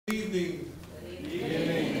Good evening. Good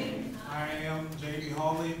evening. I am J.B.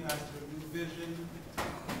 Hawley, pastor of New Vision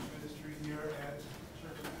Ministry here at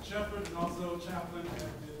Church of Shepherd, and also chaplain at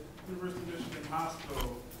the University of Michigan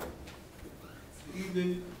Hospital. The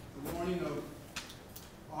evening, the morning of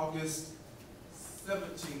August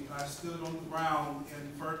 17th, I stood on the ground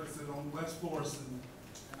in Ferguson on West Florissant,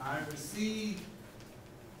 and I received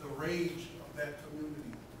the rage of that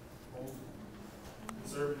community, both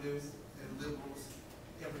conservatives and liberals,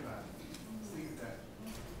 everybody. Received that.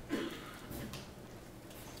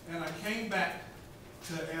 And I came back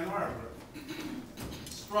to Ann Arbor,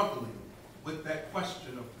 struggling with that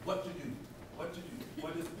question of what to do,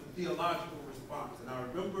 what is the theological response. And I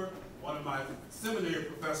remember one of my seminary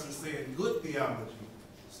professors saying, good theology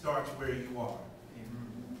starts where you are.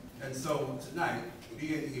 And so tonight,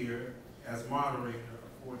 being here as moderator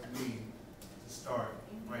affords me to start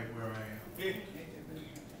right where I am.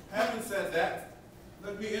 Having said that,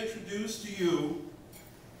 let me introduce to you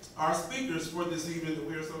our speakers for this evening that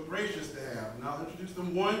we are so gracious to have. And I'll introduce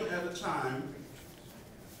them one at a time.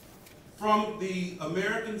 From the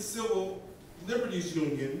American Civil Liberties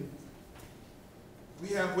Union, we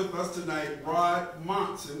have with us tonight Rod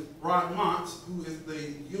Monts, who is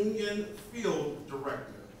the Union Field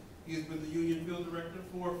Director. He has been the Union Field Director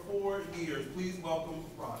for 4 years. Please welcome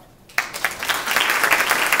Rod.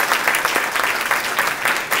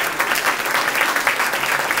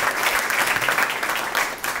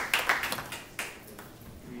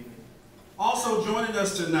 Also joining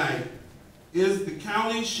us tonight is the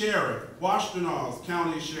County Sheriff, Washtenaw's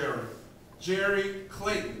County Sheriff, Jerry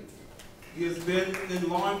Clayton. He has been in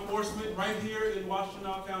law enforcement right here in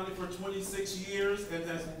Washtenaw County for 26 years and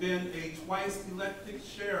has been a twice elected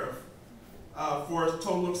sheriff for a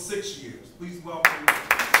total of 6 years. Please welcome.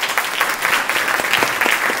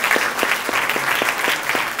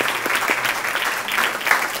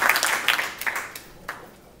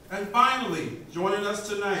 And finally, joining us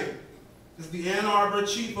tonight is the Ann Arbor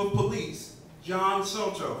Chief of Police, John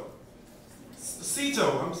Seto.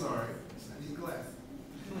 I'm sorry. I need glasses.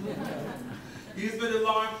 He's been in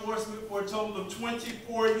law enforcement for a total of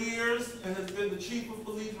 24 years and has been the Chief of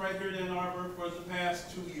Police right here in Ann Arbor for the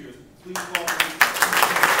past 2 years. Please welcome.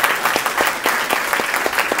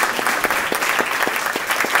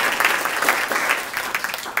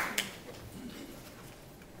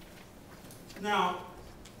 Now,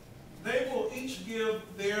 they will each give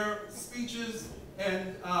their speeches,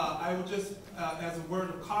 and I will just, as a word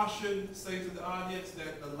of caution, say to the audience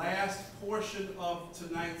that the last portion of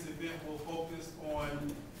tonight's event will focus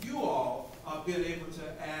on you all being able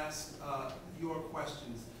to ask your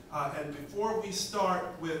questions. And before we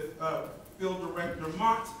start with Field Director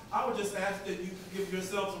Monts, I would just ask that you give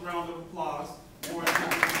yourselves a round of applause for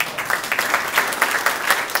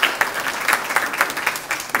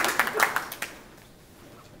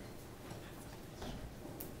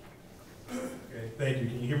Thank you.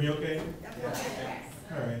 Can you hear me okay? Yes.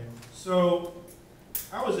 All right. So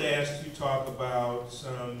I was asked to talk about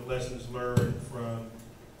some lessons learned from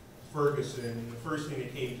Ferguson. And the first thing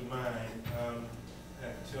that came to mind, I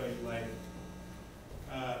have to tell you,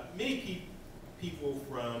 many people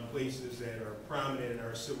from places that are prominent in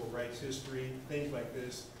our civil rights history, things like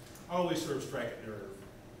this, always sort of strike a nerve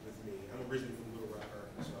with me. I'm originally from Little Rock,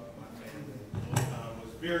 Arkansas. My family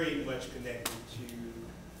was very much connected to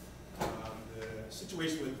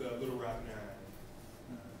situation with Little Rock 9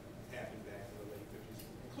 happened back in the late 50s,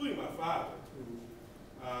 including my father, who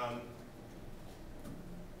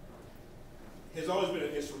has always been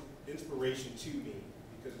an inspiration to me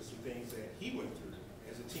because of some things that he went through.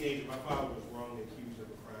 As a teenager, my father was wrongly accused of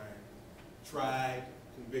a crime, tried,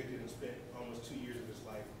 convicted, and spent almost 2 years of his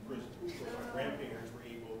life in prison. So my grandparents were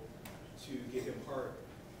able to get him pardoned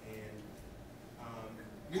and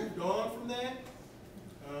moved on from that.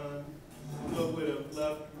 Would have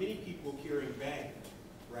left many people carrying baggage,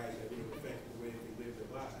 right, that would have affected the way that they lived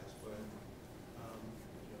their lives. But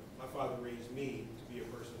my father raised me to be a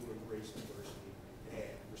person who embraced diversity and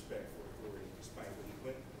had respect for authority despite what he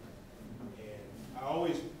went through. And I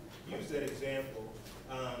always use that example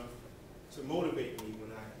to motivate me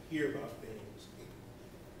when I hear about things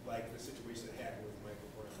like the situation that happened with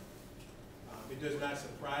Michael Brown. It does not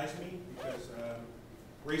surprise me because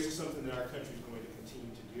race is something that our country is going to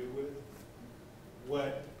continue to deal with.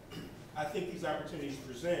 What I think these opportunities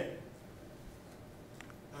present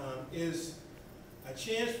is a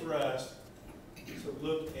chance for us to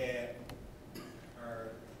look at our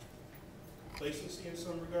complacency in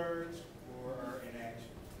some regards or our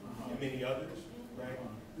inaction in many others, right?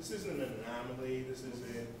 This isn't an anomaly. This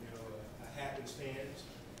isn't a happenstance.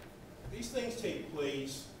 These things take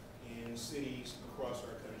place in cities across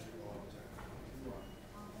our country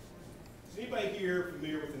here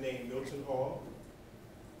familiar with the name Milton Hall?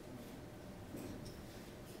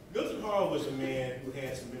 Milton Hall was a man who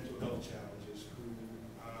had some mental health challenges, who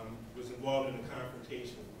was involved in a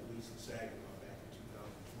confrontation with police in Saginaw back in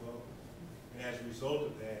 2012. And as a result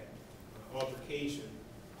of that altercation,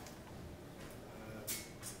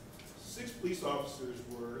 6 police officers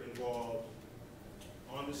were involved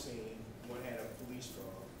on the scene. One had a police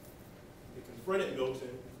dog. They confronted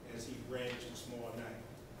Milton as he brandished a small knife.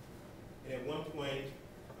 And at one point,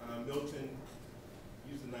 Milton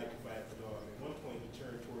used the knife to fight the dog. At one point, he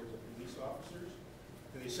turned towards the police officers,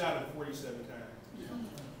 and they shot him 47 times.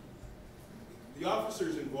 The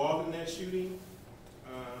officers involved in that shooting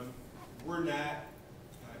were not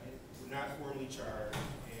formally charged,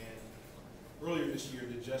 and earlier this year,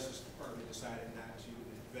 the Justice Department decided not to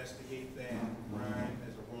investigate that crime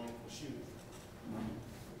as a wrongful shooting.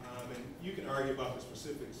 And you can argue about the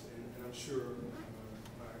specifics, and I'm sure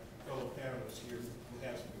my fellow panelists here will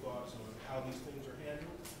have some thoughts on how these things are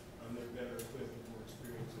handled. They're better equipped and more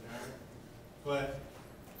experienced than I am. But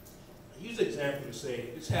I use an example to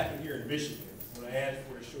say, this happened here in Michigan. When I asked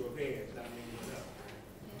for a show of hands, not making it up.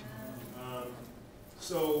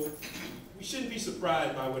 So we shouldn't be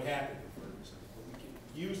surprised by what happened in Ferguson, but we can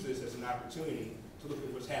use this as an opportunity to look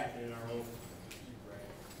at what's happening in our own community,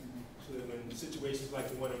 right? So that when situations like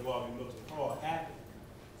the one involving Milton Hall happen,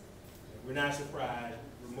 we're not surprised,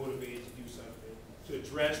 we're motivated to do something to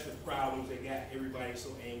address the problems that got everybody so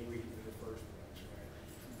angry in the first place,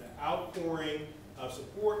 right? The outpouring of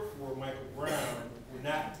support for Michael Brown were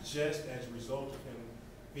not just as a result of him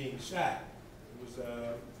being shot. It was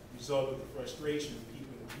a result of the frustration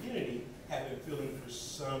people in the community have been feeling for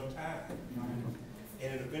some time. And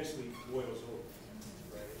it eventually boils over,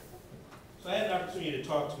 right? So I had an opportunity to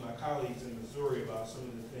talk to my colleagues in Missouri about some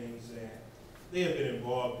of the things that they have been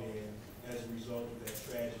involved in as a result of that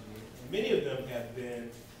tragedy. And many of them have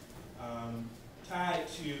been tied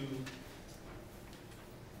to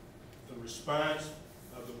the response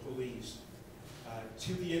of the police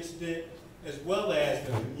to the incident, as well as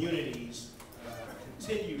the community's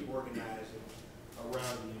continued organizing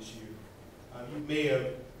around the issue. You may have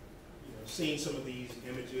seen some of these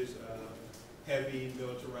images of heavy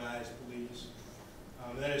militarized police.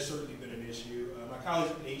 That has certainly been an issue. My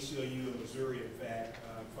colleagues at the ACLU in Missouri, in fact,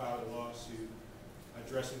 filed a lawsuit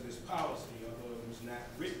addressing this policy, although it was not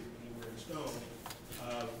written anywhere in stone,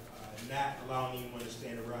 of not allowing anyone to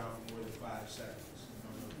stand around for more than 5 seconds. I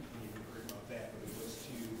don't know if you even heard about that, but it was to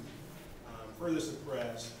further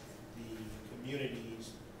suppress the community's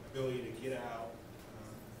ability to get out,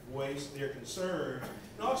 voice their concern,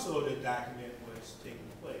 and also to document what's taking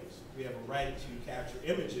place. We have a right to capture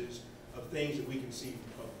images of things that we can see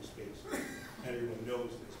from public space. Everyone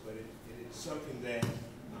knows this, but it is something that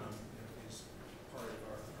is part of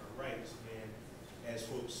our rights. And as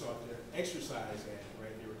folks sought to exercise that,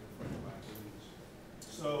 right, they were confronted by police.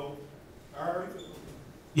 So,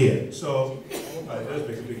 it does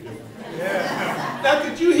make a big difference. Yeah. Now,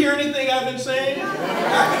 did you hear anything I've been saying?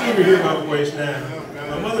 I can even hear my voice now.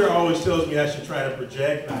 My mother always tells me I should try to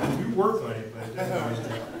project. I do work on it, but it doesn't always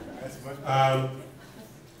work. That's much better.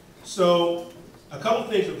 So, a couple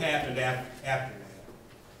things have happened after that.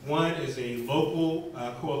 One is a local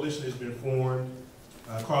coalition has been formed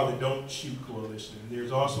called the Don't Shoot Coalition.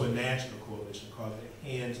 There's also a national coalition called the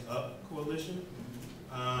Hands Up Coalition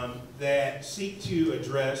that seek to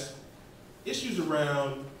address issues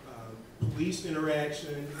around police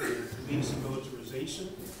interaction, police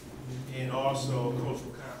militarization, and also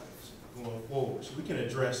cultural competence going forward. So we can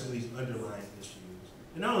address some of these underlying issues.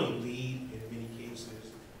 And not only lead, in many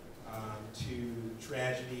cases, to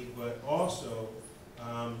tragedy, but also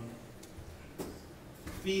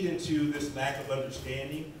feed into this lack of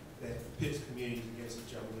understanding that pits communities against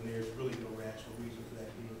each other when there's really no rational reason for that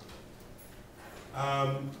being.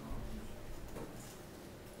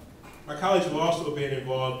 My colleagues have also been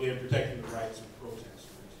involved in protecting the rights of protesters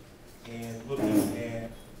and looking at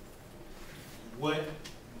what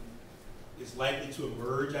is likely to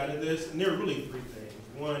emerge out of this. And there are really 3 things.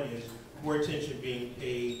 One is more attention being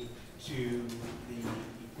paid to the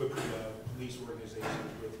equipping of police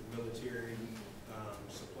organizations with military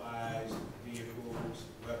supplies, vehicles,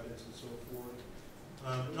 weapons, and so forth.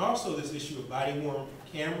 And also this issue of body-worn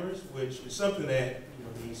cameras, which is something that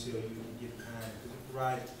the ACLU can get behind because it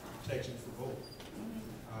provides protection for both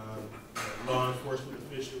law enforcement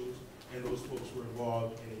officials and those folks who are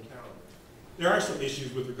involved in encounters. There are some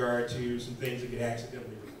issues with regard to some things that get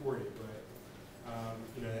accidentally recorded, but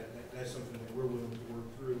that's something that we're willing to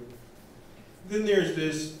work through. Then there's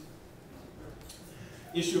this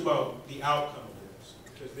issue about the outcome of this.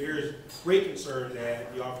 because there's great concern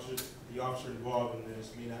that the officer involved in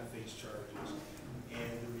this may not face charges,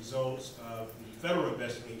 and the results of the federal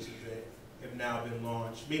investigations that have now been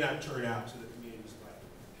launched may not turn out to the community's liking.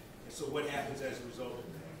 And so what happens as a result of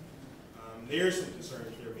that? There's some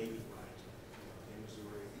concerns there may be light in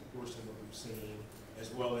Missouri, worse than what we've seen,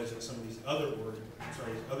 as well as in some of these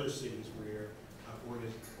other cities where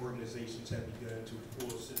organizations have begun to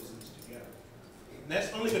pull citizens together. And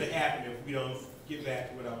that's only going to happen if we don't get back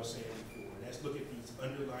to what I was saying before. And that's look at these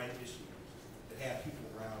underlying issues that have people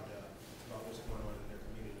riled up about what's going on in their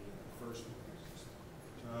community in the first place.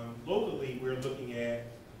 Locally, we're looking at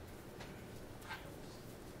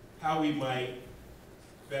how we might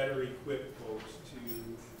better equip folks to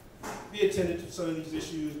be attentive to some of these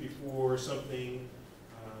issues before something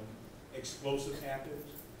explosive happens,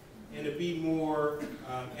 and to be more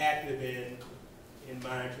active in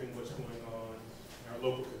monitoring what's going on in our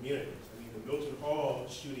local communities. I mean, the Milton Hall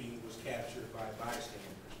shooting was captured by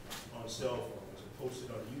bystanders on cell phones and posted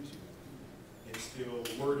on YouTube, and still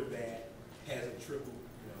word of that hasn't trickled,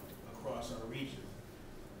 across our region.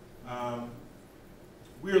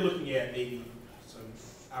 We're looking at maybe some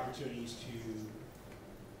opportunities to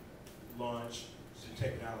launch some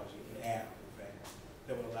technology, an app, in fact,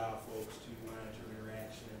 that would allow folks to monitor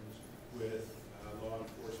interactions with law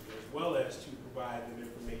enforcement, as well as to provide them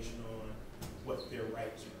information on what their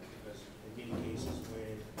rights are. Because in many cases,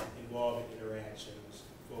 when involved in interactions,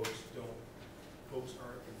 folks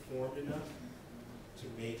aren't informed enough to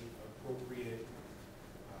make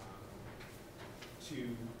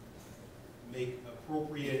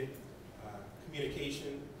appropriate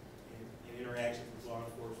communication and interactions with law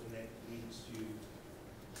enforcement that leads to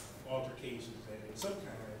altercations that in some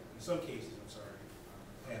cases,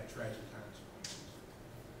 have tragic consequences.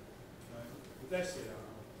 With that said,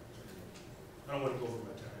 I don't want to go over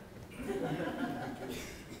my time.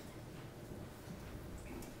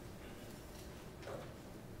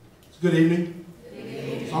 Good evening. Good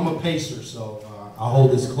evening. So I'm a pacer, so I'll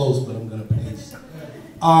hold this close, but I'm going to pace.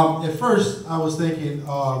 At first, I was thinking,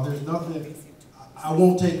 there's nothing, I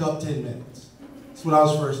won't take up 10 minutes. That's what I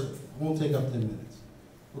was first thinking. I won't take up 10 minutes.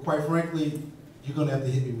 But quite frankly, you're going to have to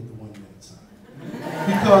hit me with the 1 minute sign.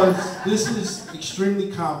 Because this is extremely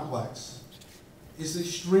complex. It's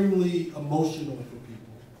extremely emotional for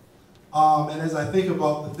people. And as I think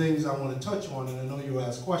about the things I want to touch on, and I know you'll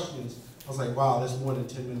ask questions, I was like, wow, that's more than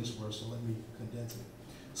 10 minutes worth, so let me condense it.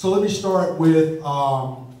 So let me start with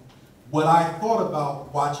what I thought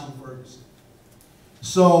about watching Ferguson.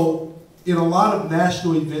 So in a lot of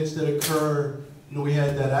national events that occur, we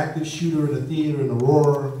had that active shooter in the theater in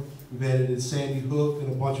Aurora, we've had it in Sandy Hook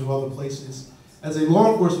and a bunch of other places. As a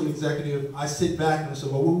law enforcement executive, I sit back and I say,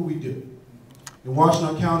 well, what would we do? In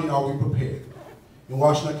Washtenaw County, are we prepared? In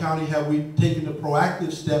Washtenaw County, have we taken the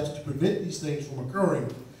proactive steps to prevent these things from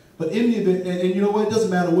occurring? But in the event, and you know what, it doesn't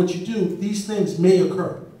matter what you do, these things may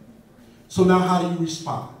occur. So now how do you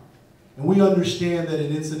respond? And we understand that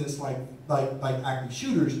in incidents like active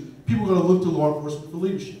shooters, people are going to look to law enforcement for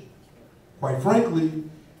leadership. Quite frankly,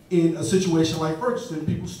 in a situation like Ferguson,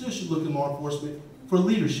 people still should look at law enforcement for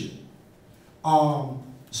leadership.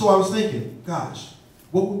 So I was thinking, gosh,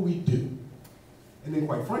 what would we do? And then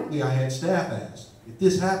quite frankly, I had staff ask, if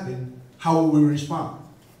this happened, how would we respond?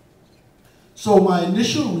 So my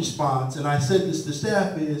initial response, and I said this to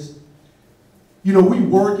staff, is, we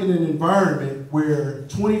work in an environment where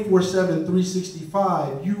 24/7,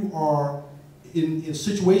 365, you are in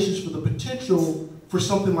situations for the potential for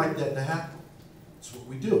something like that to happen. That's what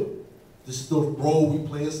we do. This is the role we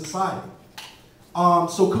play in society.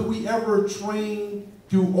 So could we ever train,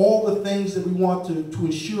 do all the things that we want to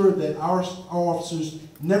ensure that our officers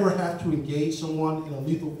never have to engage someone in a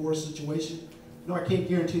lethal force situation? No, I can't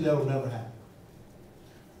guarantee that will never happen.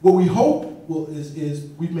 What we hope is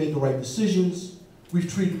we've made the right decisions,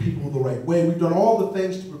 we've treated people the right way, we've done all the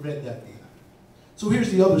things to prevent that from happening. So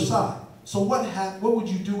here's the other side. So what would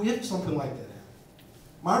you do if something like that happened?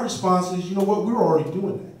 My response is, you know what, we're already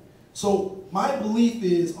doing that. So my belief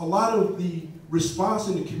is a lot of the response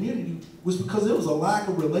in the community was because there was a lack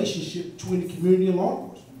of relationship between the community and law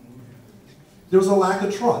enforcement. There was a lack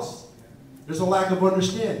of trust. There's a lack of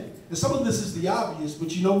understanding. And some of this is the obvious,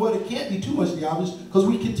 but you know what? It can't be too much the obvious because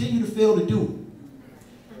we continue to fail to do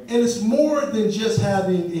it. And it's more than just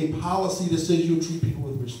having a policy that says you'll treat people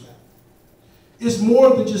with respect. It's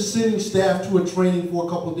more than just sending staff to a training for a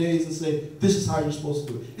couple of days and say, this is how you're supposed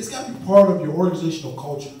to do it. It's got to be part of your organizational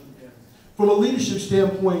culture. From a leadership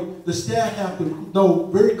standpoint, the staff have to know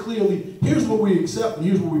very clearly, here's what we accept and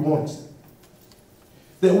here's what we won't accept.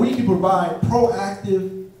 That we can provide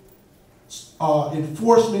proactive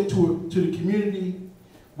enforcement to the community,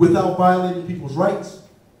 without violating people's rights,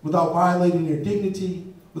 without violating their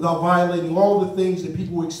dignity, without violating all the things that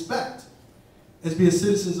people expect as being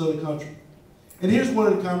citizens of the country. And here's one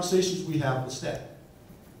of the conversations we have with staff.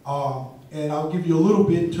 And I'll give you a little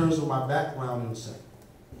bit in terms of my background in a second.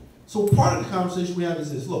 So part of the conversation we have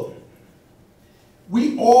is this: look,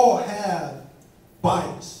 we all have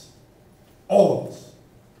bias, all of us.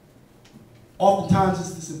 Oftentimes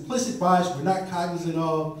it's this implicit bias we're not cognizant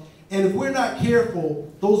of, and if we're not careful,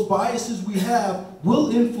 those biases we have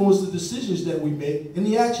will influence the decisions that we make and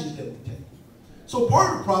the actions that we take. So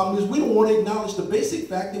part of the problem is we don't want to acknowledge the basic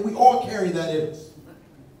fact that we all carry that in us.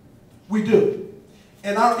 We do.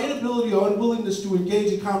 And our inability or unwillingness to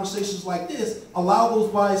engage in conversations like this allow those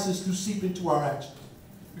biases to seep into our actions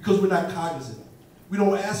because we're not cognizant of it. We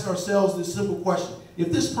don't ask ourselves this simple question: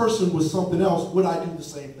 if this person was something else, would I do the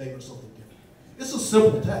same thing or something different? It's a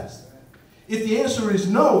simple test. If the answer is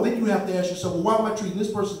no, then you have to ask yourself, well, why am I treating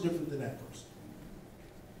this person different than that person?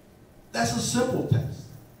 That's a simple test.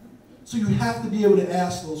 So you have to be able to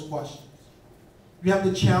ask those questions. You have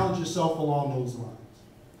to challenge yourself along those lines.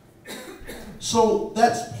 So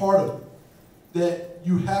that's part of it, that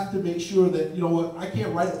you have to make sure that, you know what, I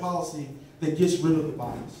can't write a policy that gets rid of the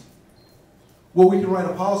bias. What we can write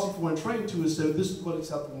a policy for and train to is say, this is what's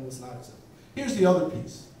acceptable and what's not acceptable. Here's the other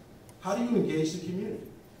piece. How do you engage the community?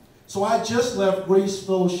 So I just left Grace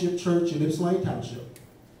Fellowship Church in Ypsilanti Township,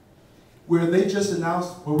 where we just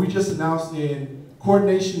announced in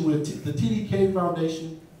coordination with the TDK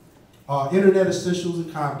Foundation, Internet Essentials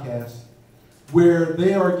and Comcast, where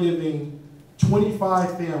they are giving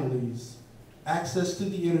 25 families access to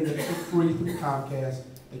the internet for free through Comcast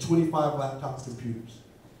and 25 laptop computers.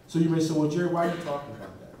 So you may say, well, Jerry, why are you talking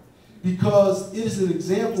about that? Because it is an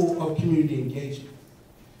example of community engagement.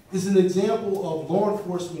 It's an example of law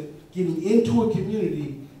enforcement getting into a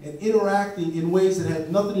community and interacting in ways that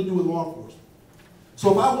have nothing to do with law enforcement.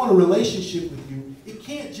 So if I want a relationship with you, it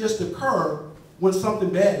can't just occur when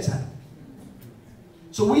something bad is happening.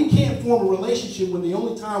 So we can't form a relationship when the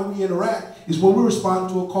only time we interact is when we respond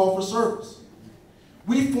to a call for service.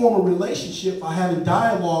 We form a relationship by having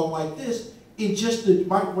dialogue like this in just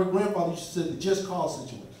my grandfather used to say the just cause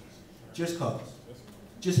situations. Just cause.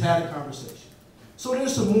 Just had a conversation. So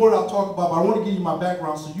there's some more I'll talk about, but I want to give you my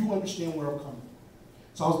background so you understand where I'm coming from.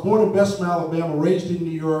 So I was born in Bessemer, Alabama, raised in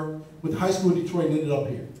New York, went to high school in Detroit, and ended up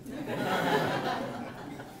here.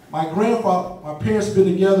 My parents have been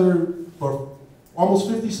together for almost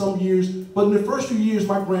 50-some years, but in the first few years,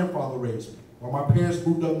 my grandfather raised me, while my parents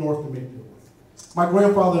moved up north to make their way. My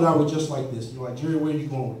grandfather and I were just like this. You're like, Jerry, where are you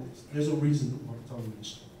going with this? There's a reason I'm telling you this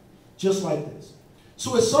story. Just like this.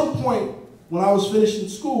 So at some point, when I was finishing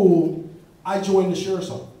school, I joined the sheriff's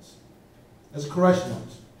office as a correctional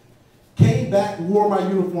officer. Came back, wore my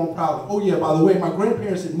uniform proudly. Oh yeah, by the way, my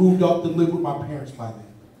grandparents had moved up to live with my parents by then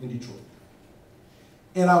in Detroit.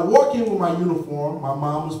 And I walk in with my uniform. My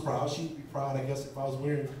mom was proud. She'd be proud, I guess, if I was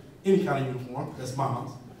wearing any kind of uniform. That's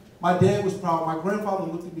mom's. My dad was proud. My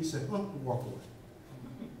grandfather looked at me and said, and walked away.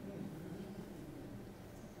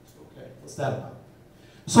 Okay, what's that about?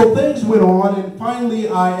 So things went on, and finally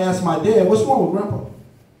I asked my dad, what's wrong with Grandpa?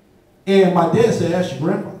 And my dad said, ask your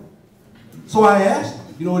grandfather. So I asked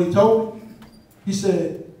him. You know what he told me? He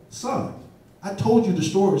said, son, I told you the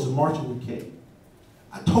stories of Martin Luther King.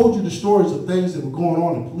 I told you the stories of things that were going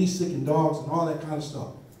on in police sicking dogs and all that kind of stuff.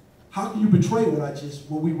 How can you betray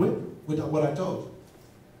what we went with what I told you?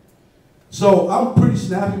 So I'm pretty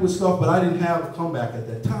snappy with stuff, but I didn't have a comeback at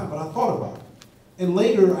that time, but I thought about it. And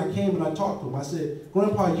later I came and I talked to him. I said,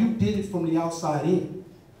 Grandpa, you did it from the outside in.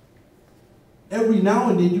 Every now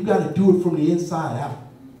and then you got to do it from the inside out.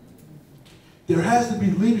 There has to be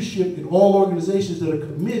leadership in all organizations that are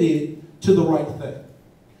committed to the right thing.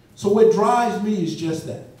 So what drives me is just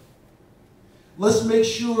that. Let's make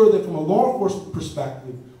sure that from a law enforcement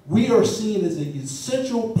perspective, we are seen as an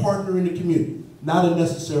essential partner in the community, not a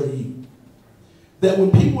necessary evil. That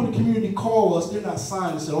when people in the community call us, they're not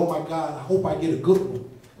signed and say, oh my God, I hope I get a good one.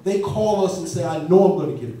 They call us and say, I know I'm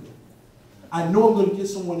going to get a good one. I know I'm going to get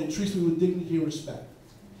someone that treats me with dignity and respect.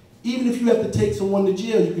 Even if you have to take someone to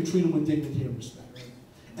jail, you can treat them with dignity and respect.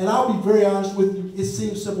 And I'll be very honest with you, it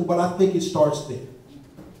seems simple, but I think it starts there.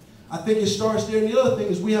 I think it starts there. And the other thing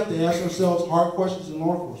is we have to ask ourselves hard questions in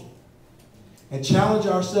law enforcement and challenge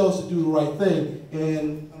ourselves to do the right thing.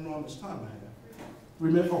 And I don't know how much time I have.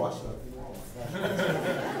 3 minutes? Oh, I started.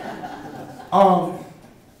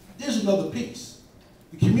 There's another piece.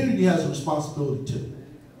 The community has a responsibility too.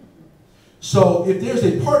 So if there's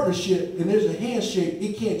a partnership and there's a handshake,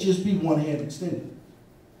 it can't just be one hand extended.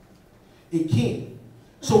 It can't.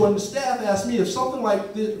 So when the staff asked me if something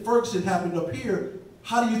like this, Ferguson happened up here,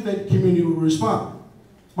 how do you think the community will respond?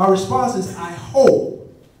 My response is I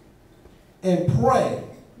hope and pray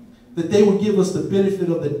that they will give us the benefit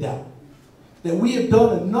of the doubt. That we have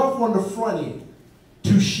done enough on the front end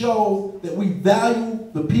to show that we value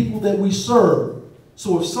the people that we serve.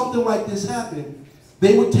 So if something like this happened,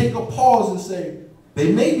 they would take a pause and say,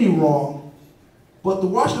 they may be wrong, but the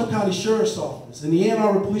Washtenaw County Sheriff's Office and the Ann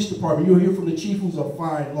Arbor Police Department, you'll hear from the chief who's a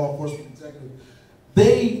fine law enforcement executive,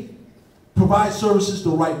 they provide services the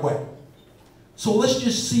right way. So let's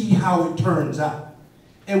just see how it turns out.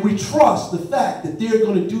 And we trust the fact that they're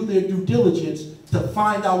going to do their due diligence to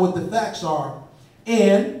find out what the facts are.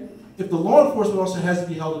 And if the law enforcement officer has to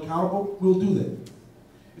be held accountable, we'll do that.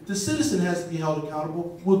 If the citizen has to be held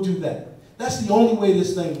accountable, we'll do that. That's the only way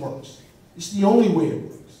this thing works. It's the only way it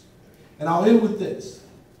works. And I'll end with this.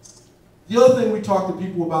 The other thing we talk to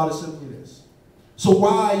people about is simply this. So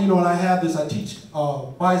why, and I have this, I teach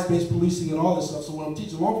bias-based policing and all this stuff, so when I'm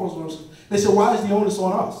teaching law enforcement officers, they say, why is the onus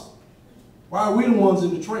on us? Why are we the ones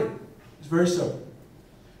in the training? It's very simple.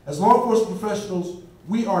 As law enforcement professionals,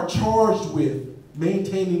 we are charged with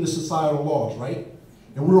maintaining the societal laws, right?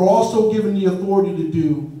 And we're also given the authority to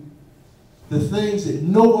do the things that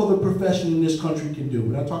no other profession in this country can do.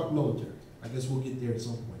 We're not talking military. I guess we'll get there at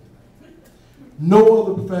some point tonight. No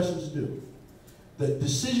other professions do. The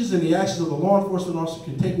decisions and the actions of the law enforcement officer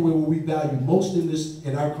can take away what we value most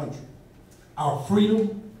in our country, our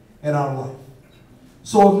freedom and our life.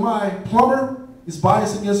 So if my plumber is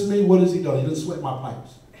biased against me, what has he done? He doesn't sweat my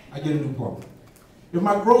pipes. I get a new plumber. If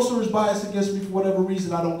my grocer is biased against me for whatever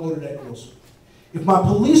reason, I don't go to that grocer. If my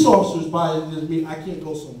police officer is biased against me, I can't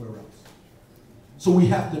go somewhere else. So we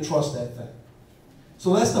have to trust that fact.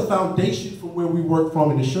 So that's the foundation from where we work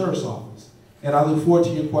from in the sheriff's office. And I look forward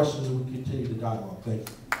to your questions and we continue the dialogue. Thank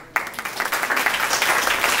you.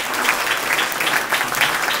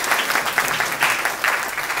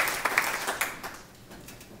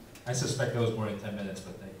 I suspect that was more than 10 minutes,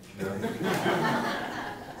 but thank you.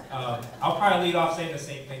 I'll probably lead off saying the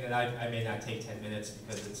same thing, that I may not take 10 minutes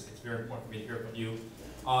because it's very important for me to hear from you.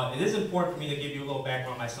 It is important for me to give you a little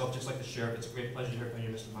background on myself, just like the sheriff. It's a great pleasure to hear from you,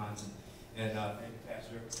 Mr. Monts, and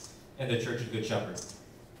Pastor, and the Church of Good Shepherd.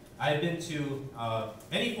 I've been to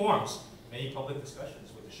many forums, many public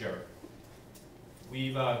discussions with the sheriff.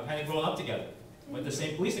 We've kind of grown up together, went to the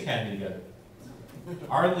same police academy together.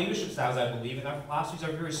 Our leadership styles, I believe, and our philosophies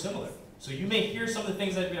are very similar. So you may hear some of the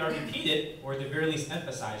things that are repeated, or at the very least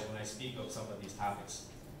emphasized when I speak of some of these topics.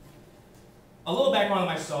 A little background on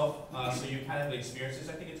myself, so you kind of have experiences.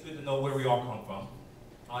 I think it's good to know where we all come from.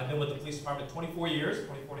 I've been with the police department 24 years,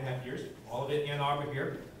 24 and a half years, all of it in Ann Arbor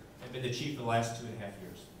here. I've been the chief for the last 2.5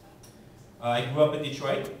 years. I grew up in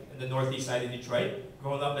Detroit, in the northeast side of Detroit,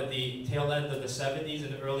 growing up at the tail end of the 70s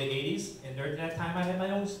and the early 80s, and during that time I had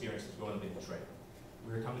my own experiences growing up in Detroit.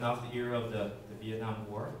 We were coming off the era of the Vietnam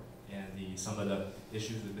War and some of the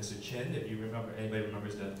issues with Mr. Chin, if you remember, anybody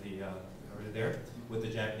remembers the there, with the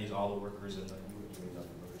Japanese auto workers and the UAW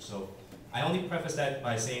workers. So I only preface that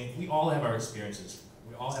by saying we all have our experiences.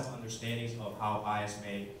 We all have understandings of how bias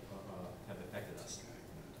may have affected us.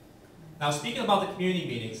 Now, speaking about the community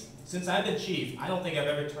meetings, since I've been chief, I don't think I've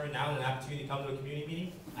ever turned down an opportunity to come to a community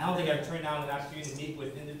meeting. I don't think I've turned down an opportunity to meet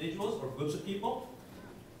with individuals or groups of people.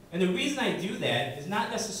 And the reason I do that is not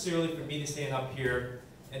necessarily for me to stand up here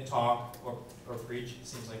and talk or preach, it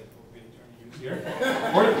seems like an appropriate term to use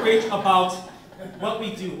here, or to preach about what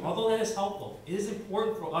we do. Although that is helpful, it is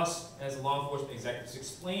important for us as law enforcement executives to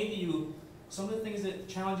explain to you some of the things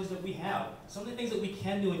challenges that we have, some of the things that we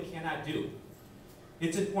can do and cannot do.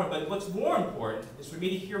 It's important, but what's more important is for me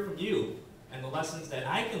to hear from you and the lessons that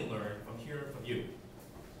I can learn from hearing from you.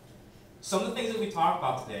 Some of the things that we talk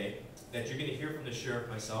about today, that you're going to hear from the sheriff,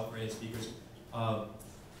 myself, or any speakers,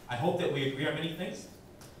 I hope that we agree on many things.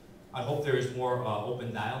 I hope there is more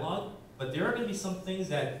open dialogue, but there are going to be some things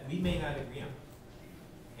that we may not agree on.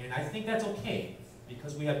 And I think that's okay,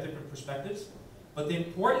 because we have different perspectives. But the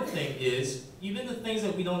important thing is, even the things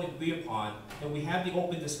that we don't agree upon, that we have the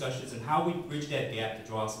open discussions and how we bridge that gap to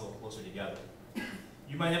draw us a little closer together.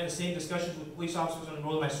 You might have the same discussions with police officers on the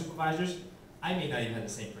road of my supervisors. I may not even have the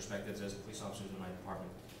same perspectives as police officers in my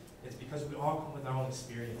department. It's because we all come with our own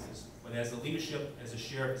experiences. But as the leadership, as a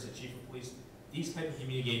sheriff, as a chief of police, these type of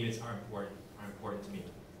community engagements are important to me.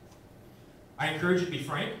 I encourage you to be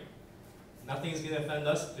frank. Nothing's going to offend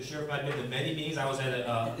us. The sheriff and I have been to many meetings. I was at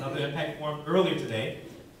another impact forum earlier today.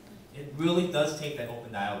 It really does take that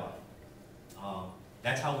open dialogue.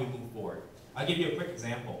 That's how we move forward. I'll give you a quick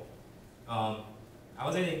example. I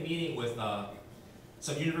was at a meeting with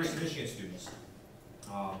some University of Michigan students.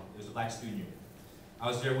 It was a black student union. I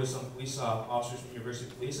was there with some police officers from University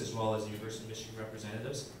Police as well as University of Michigan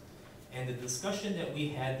representatives. And the discussion that we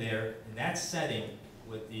had there in that setting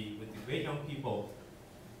with the great young people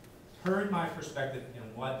turned my perspective in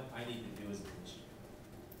what I need to do as a police chief.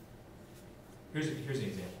 Here's an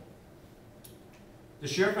example. The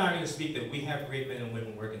sheriff and I are going to speak that we have great men and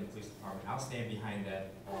women working in the police department. I'll stand behind that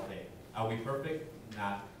all day. Are we perfect?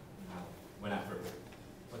 Not. We're not perfect.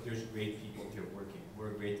 But there's great people here working. We're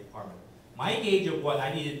a great department. My gauge of what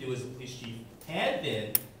I needed to do as a police chief had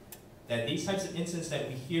been that these types of incidents that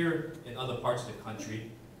we hear in other parts of the country,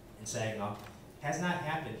 in Saginaw, has not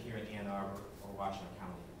happened here in Ann Arbor or Washtenaw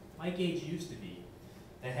County. My gauge used to be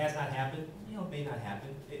that has not happened. You know, it may not happen.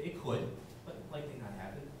 It could, but likely not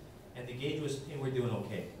happen. And the gauge was, hey, we're doing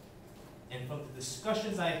okay. And from the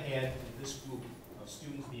discussions I had with this group of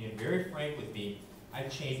students being very frank with me, I've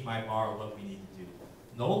changed my bar of what we need to do.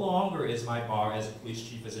 No longer is my bar as a police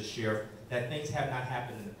chief, as a sheriff, that things have not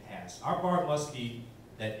happened in the past. Our bar must be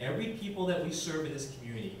that every people that we serve in this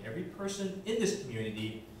community, every person in this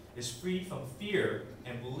community is free from fear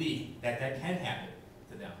and belief that that can happen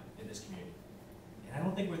to them in this community. And I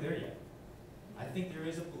don't think we're there yet. I think there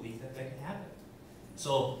is a belief that that can happen.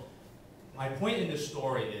 So my point in this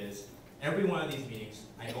story is every one of these meetings,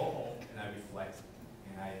 I go home and I reflect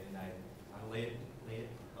and I lay it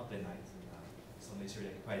up at night. Somebody's here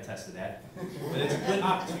that can probably attest to that. But it's a good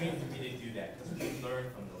opportunity for me to do that because we learn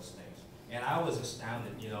from those things. And I was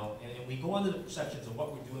astounded, you know, and we go under the perceptions of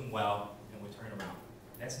what we're doing well and we turn around.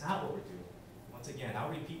 That's not what we're doing. Once again, I'll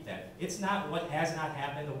repeat that. It's not what has not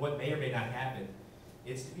happened or what may or may not happen.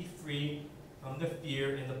 It's to be free from the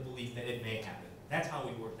fear and the belief that it may happen. That's how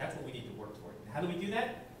we work. That's what we need to work toward. And how do we do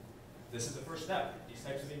that? This is the first step. These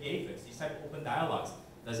types of engagements, these types of open dialogues.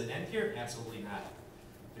 Does it end here? Absolutely not.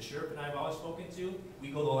 The sheriff and I have always spoken to, we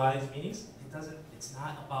go to a lot of these meetings. It's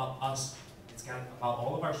not about us. It's about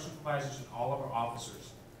all of our supervisors and all of our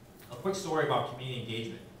officers. A quick story about community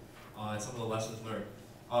engagement and some of the lessons learned.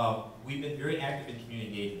 We've been very active in community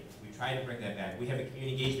engagement. We try to bring that back. We have a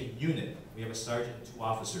community engagement unit. We have a sergeant and 2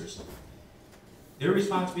 officers. Their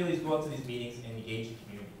responsibility is to go out to these meetings and engage the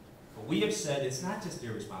community. But we have said it's not just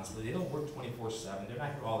their responsibility. They don't work 24/7. They're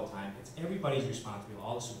not here all the time. It's everybody's responsibility,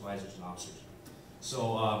 all the supervisors and officers.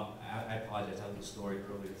 So I apologize, I told the story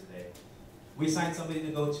earlier today. We assigned somebody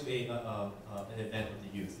to go to an event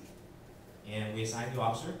with the youth. And we assigned the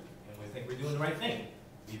officer, and we think we're doing the right thing.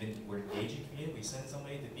 We're engaging community, we send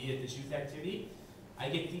somebody to be at this youth activity. I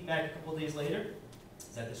get feedback a couple of days later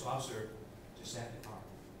that this officer just sat in the car.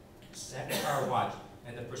 Just sat in the car and watched.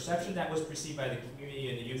 And the perception that was perceived by the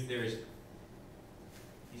community and the youth there is,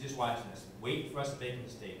 he's just watching us, waiting for us to make a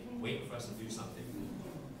mistake, waiting for us to do something.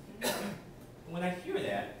 When I hear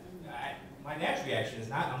that, my natural reaction is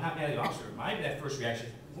not, I'm not mad at the officer. My first reaction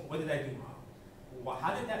is, what did I do wrong?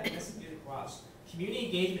 How did that message get across? Community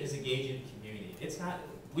engagement is engaging the community. It's not,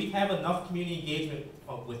 we have enough community engagement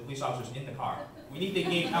with police officers in the car. We need to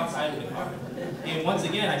engage outside of the car. And once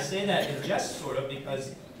again, I say that in jest sort of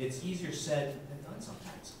because it's easier said than done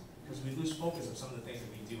sometimes. Because we lose focus of some of the things that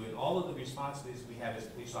we do and all of the responsibilities we have as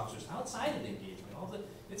police officers outside of the engagement.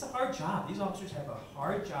 It's a hard job. These officers have a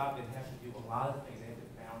hard job and have to do a lot of things. They have to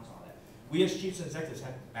balance all that. We as chiefs and executives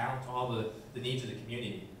have to balance all the needs of the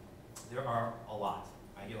community. There are a lot.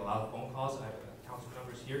 I get a lot of phone calls. I have council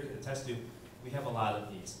members here can attest to. We have a lot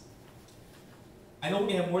of needs. I know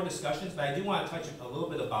we have more discussions, but I do want to touch a little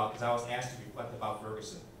bit about, because I was asked to reflect about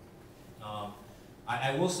Ferguson.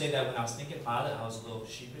 I will say that when I was thinking about it, I was a little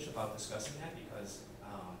sheepish about discussing that because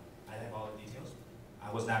I didn't have all the details.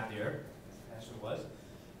 I was not there. Was.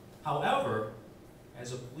 However,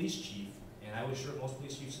 as a police chief, and I would assure most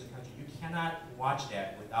police chiefs in the country, you cannot watch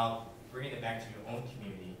that without bringing it back to your own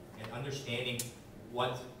community and understanding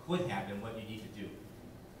what could happen, what you need to do.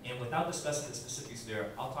 And without discussing the specifics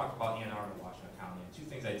there, I'll talk about Ann Arbor and Washtenaw County and 2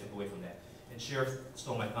 things I took away from that. And Sheriff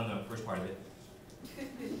stole my thunder on the first part of it.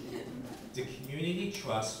 The community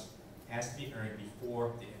trust has to be earned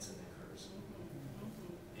before the incident occurs.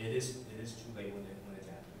 It is too late when it's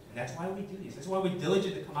happening. And that's why we do these. That's why we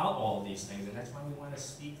diligently come out all of these things, and that's why we want to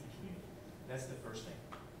speak to the community. That's the first thing.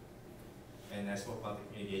 And I spoke about the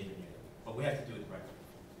community engagement unit. But we have to do it correctly.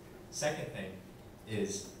 Second thing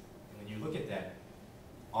is, when you look at that,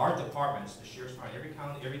 our departments, the sheriff's department,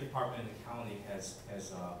 every department in the county has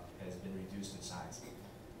been reduced in size.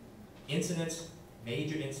 Incidents,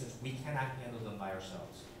 major incidents, we cannot handle them by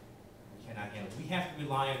ourselves. We have to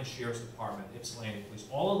rely on the sheriff's department, Ypsilanti police,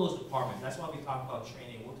 all of those departments. That's why we talk about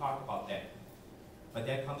training. We'll talk about that. But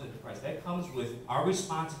that comes at a price. That comes with our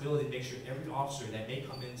responsibility to make sure every officer that may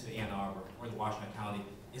come into Ann Arbor or the Washtenaw County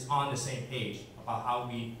is on the same page about how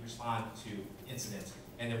we respond to incidents,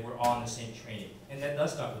 and that we're all in the same training. And that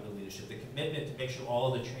does start with the leadership, the commitment to make sure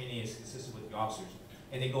all of the training is consistent with the officers.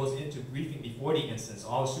 And it goes into briefing before the instance.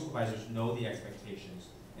 All the supervisors know the expectations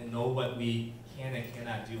and know what we can and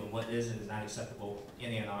cannot do and what is and is not acceptable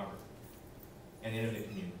in Ann Arbor and in the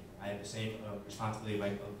community. I have the same responsibility if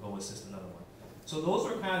I go assist another one. So those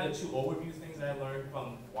were kind of the two overview things that I learned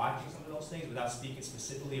from watching some of those things without speaking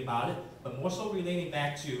specifically about it, but more so relating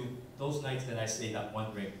back to those nights that I stayed up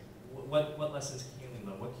wondering, what lessons can we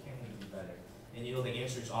learn? What can we do better? And you know, the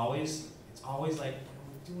answer is always, it's always like,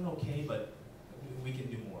 we're doing okay, but we can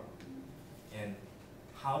do more. And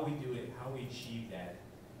how we do it, how we achieve that,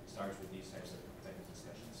 starts with these types of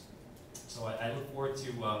discussions. So I look forward to,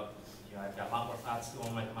 you know, I've got a lot more thoughts still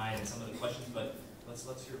on my mind and some of the questions, but let's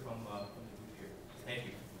hear from the group here. Thank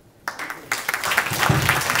you. Thank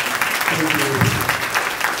you.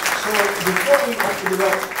 So before we open it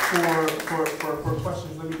up for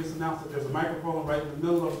questions, let me just announce that there's a microphone right in the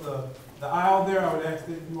middle of the aisle there. I would ask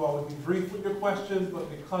that you all would be brief with your questions, but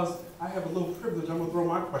because I have a little privilege, I'm going to throw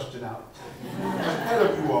my question out ahead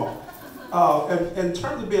of you all. And in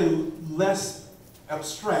terms of being less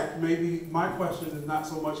abstract, maybe my question is not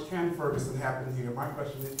so much can Ferguson happen here. My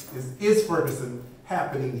question is Ferguson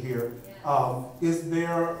happening here? Is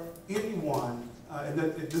there anyone, and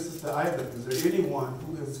this is the item, is there anyone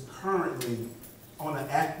who is currently on an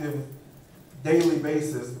active daily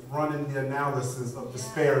basis running the analysis of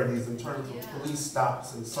disparities in terms of police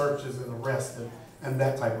stops and searches and arrests and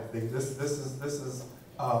that type of thing? This is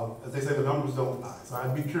as they say, the numbers don't lie. So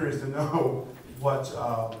I'd be curious to know what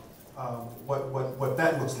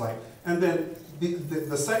that looks like. And then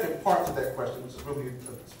the second part to that question, which is really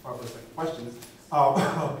probably the second question, is,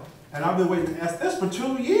 and I've been waiting to ask this for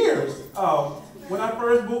 2 years. When I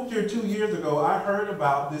first moved here 2 years ago, I heard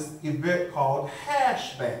about this event called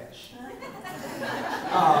Hash Bash.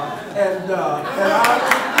 And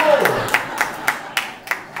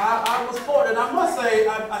I was floored. And I must say,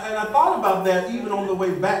 I thought about that even on the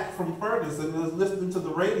way back from Ferguson. I was listening to the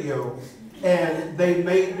radio, and they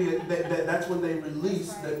made me, that's when they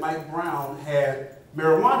released that Mike Brown had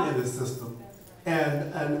marijuana in his system.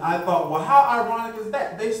 And I thought, well, how ironic is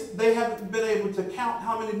that? They haven't been able to count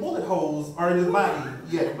how many bullet holes are in his body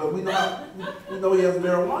yet, but we know he has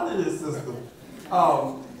marijuana in his system.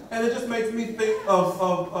 And it just makes me think of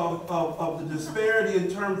the disparity in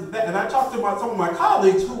terms of that. And I talked to some of my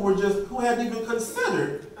colleagues who hadn't even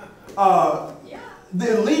considered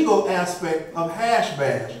the illegal aspect of Hash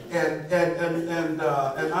Bash. And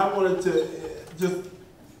I wanted to just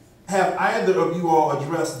have either of you all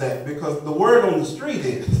address that, because the word on the street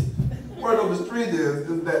is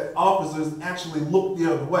that officers actually look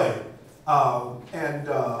the other way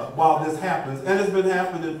while this happens. And it's been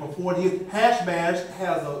happening for 40 years. Hash Bash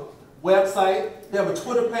has a website, they have a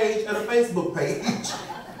Twitter page and a Facebook page.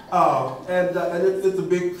 And it's a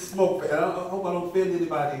big smoke. And I hope I don't offend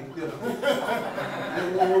anybody, you know.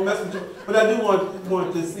 I won't mess with you. But I do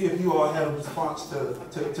want to see if you all had a response to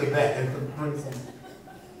that and to bring some.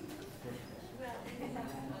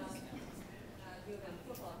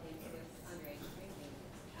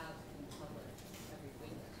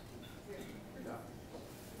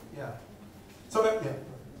 Yeah. So yeah.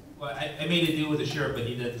 Well, I made a deal with the sheriff, but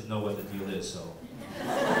he doesn't know what the deal is, so.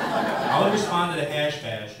 I'll respond to the Hash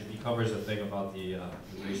Bash if he covers a thing about the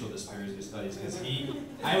racial disparity studies, because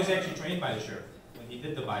I was actually trained by the sheriff when he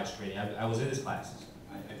did the bias training. I was in his classes.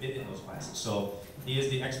 I've been in those classes, so he is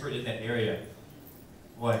the expert in that area.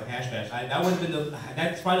 Boy, Hash Bash, that would have been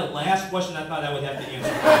that's probably the last question I thought I would have to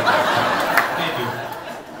answer. Thank you.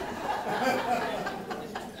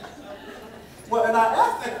 Well, and I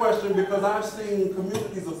asked that question because I've seen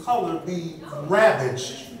communities of color be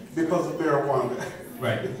ravaged because of marijuana.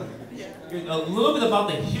 Right. A little bit about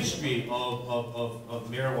the history of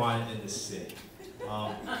marijuana in the city.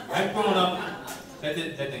 I've grown up. That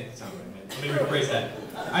didn't sound right, man. Let me rephrase that.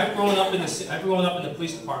 I've grown up in the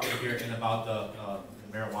police department here and about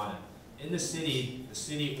the marijuana. In the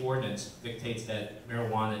city ordinance dictates that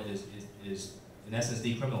marijuana is in essence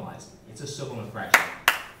decriminalized. It's a civil infraction.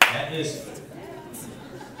 That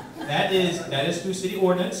is through city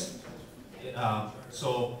ordinance.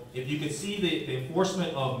 So if you could see the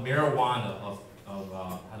enforcement of marijuana,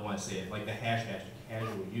 how do I say it, like the Hash Bash,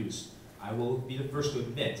 casual use, I will be the first to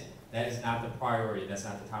admit that is not the priority. That's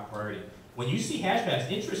not the top priority. When you see Hash Bash,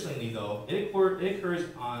 interestingly though, it occurs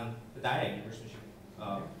on the DIAG, University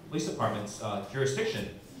of Michigan Police Department's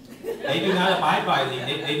jurisdiction. They do not abide by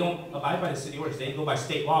they don't abide by the city orders. They go by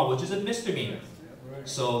state law, which is a misdemeanor.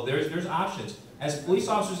 So there's options. As police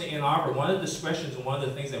officers in Ann Arbor, one of the discretions and one of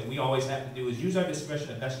the things that we always have to do is use our discretion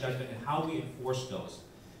and best judgment in how we enforce those.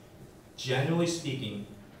 Generally speaking,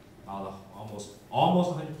 almost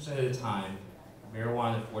 100% of the time,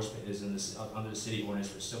 marijuana enforcement is under the city ordinance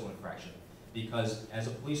for civil infraction. Because as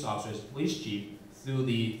a police officer, as a police chief, through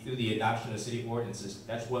the adoption of city ordinances,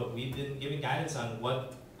 that's what we've been giving guidance on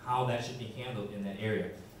how that should be handled in that area.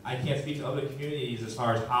 I can't speak to other communities as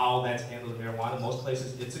far as how that's handled in marijuana. Most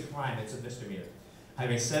places, it's a crime, it's a misdemeanor.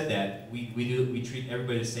 Having said that, we treat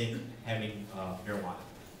everybody the same having marijuana.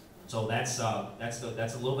 So that's a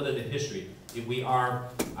little bit of the history. We are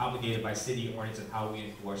obligated by city ordinance of how we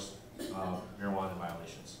enforce marijuana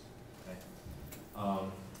violations. Okay.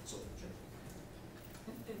 So, sure.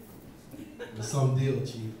 It's some deal,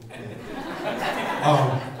 Chief. Okay.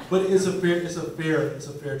 But it's a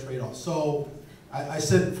fair trade-off. So I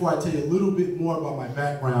said before I tell you a little bit more about my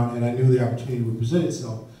background, and I knew the opportunity would present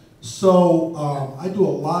itself. So I do a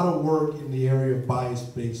lot of work in the area of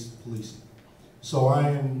bias-based policing. So I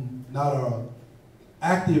am not an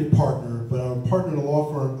active partner, but I'm a partner in a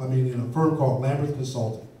law firm, in a firm called Liberties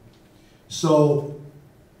Consulting. So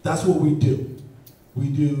that's what we do. We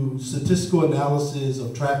do statistical analysis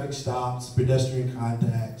of traffic stops, pedestrian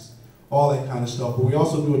contacts, all that kind of stuff. But we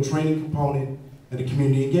also do a training component and a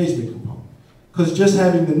community engagement component. Because just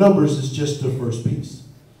having the numbers is just the first piece.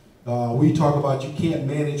 We talk about you can't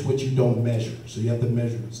manage what you don't measure, so you have to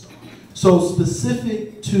measure the stuff. So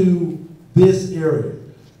specific to this area,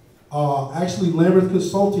 actually Lambert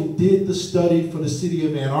Consulting did the study for the city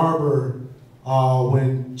of Ann Arbor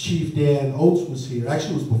when Chief Dan Oates was here.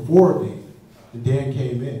 Actually, it was before Dan, and Dan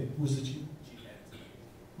came in. Who was the chief?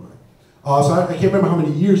 Right. So I can't remember how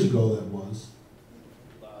many years ago that was.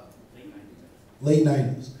 Late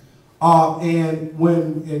 90s. And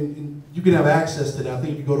when you can have access to that, I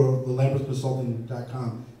think if you go to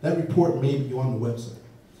thelambertconsulting.com, that report may be on the website.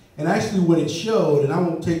 And actually what it showed, and I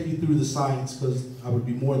won't take you through the science because I would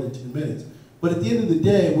be more than 10 minutes, but at the end of the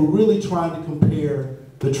day, we're really trying to compare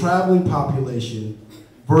the traveling population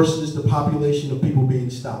versus the population of people being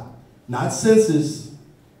stopped. Not census,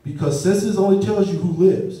 because census only tells you who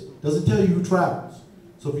lives, doesn't tell you who travels.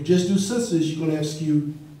 So if you just do census, you're going to have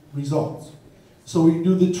skewed results. So we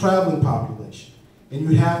do the traveling population. And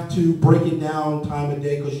you have to break it down time of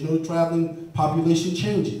day because you know the traveling population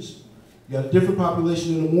changes. You got a different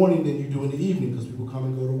population in the morning than you do in the evening because people come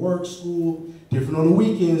and go to work, school, different on the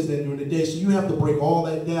weekends than during the day. So you have to break all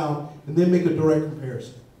that down and then make a direct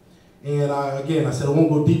comparison. And again, I said I won't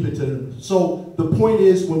go deep into it. So the point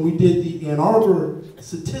is when we did the Ann Arbor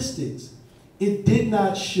statistics, it did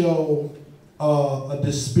not show a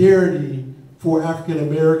disparity for African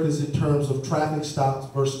Americans in terms of traffic stops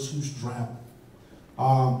versus who's traveling.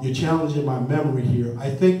 You're challenging my memory here. I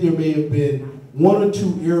think there may have been one or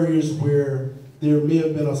two areas where there may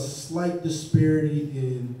have been a slight disparity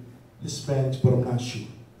in Hispanics, but I'm not sure.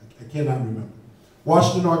 I cannot remember.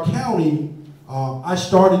 Washtenaw County, I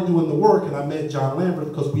started doing the work and I met John Lambert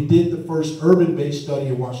because we did the first urban-based study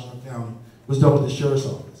in Washtenaw County. It was done with the Sheriff's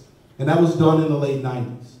Office. And that was done in the late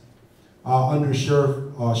 90s under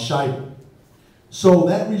Sheriff Scheiber. So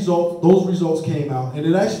those results came out, and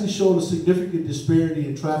it actually showed a significant disparity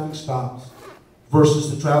in traffic stops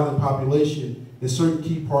versus the traveling population in certain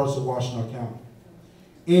key parts of Washtenaw County.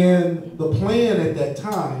 And the plan at that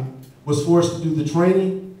time was for us to do the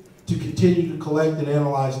training, to continue to collect and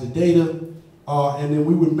analyze the data, and then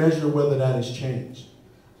we would measure whether that has changed.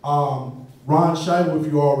 Ron Scheiber,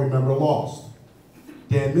 if you all remember, lost.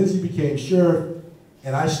 Dan Minzy became sheriff,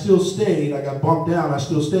 and I still stayed. I got bumped down, I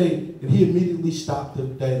still stayed, and he immediately stopped the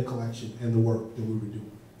data collection and the work that we were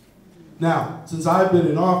doing. Now, since I've been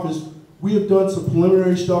in office, we have done some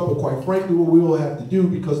preliminary stuff, but quite frankly, what we will have to do,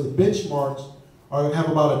 because the benchmarks have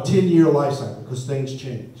about a 10-year life cycle, because things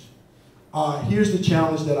change. Here's the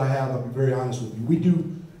challenge that I have, I'll be very honest with you. We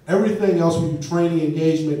do everything else, we do training,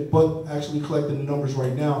 engagement, but actually collecting the numbers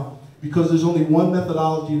right now, because there's only one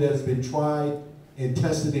methodology that has been tried and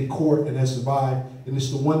tested in court and has survived, and it's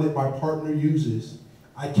the one that my partner uses.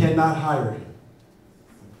 I cannot hire him.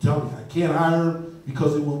 I'm telling you, I can't hire him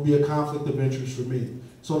because it will be a conflict of interest for me.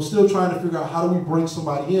 So I'm still trying to figure out how do we bring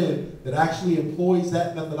somebody in that actually employs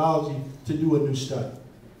that methodology to do a new study.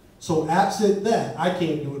 So absent that, I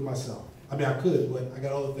can't do it myself. I mean, I could, but I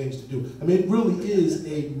got other things to do. I mean, it really is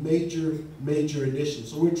a major, major initiative.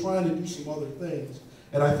 So we're trying to do some other things.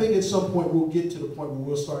 And I think at some point we'll get to the point where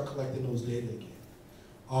we'll start collecting those data again.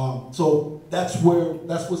 So that's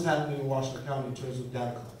what's happening in Washington County in terms of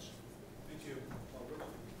data collection. Thank you.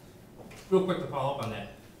 Real quick to follow up on that.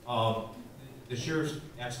 The sheriff's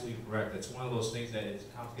absolutely correct. It's one of those things that is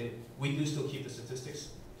complicated. We do still keep the statistics.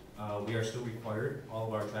 We are still required, all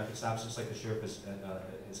of our traffic stops, just like the sheriff has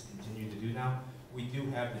continued to do now. We do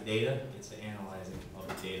have the data. It's the analyzing of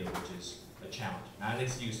the data, which is a challenge. Not an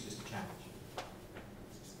excuse, just a challenge.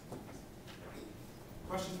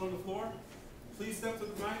 Questions from the floor? Please step to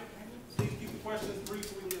the mic. Please keep the questions brief.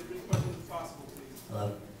 We need as many questions as possible, please.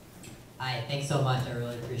 Hello. Hi, thanks so much. I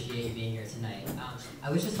really appreciate you being here tonight. I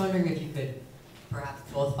was just wondering if you could perhaps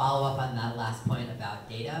both follow up on that last point about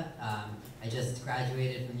data. I just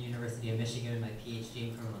graduated from the University of Michigan with my PhD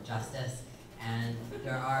in criminal justice, and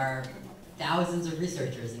there are thousands of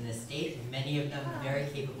researchers in this state, many of them very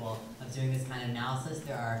capable of doing this kind of analysis.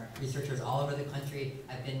 There are researchers all over the country.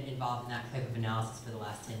 I've been involved in that type of analysis for the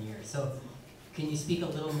last 10 years. So can you speak a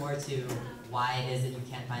little more to why it is that you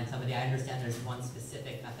can't find somebody? I understand there's one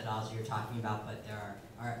specific methodology you're talking about, but there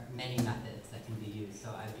are many methods that can be used. So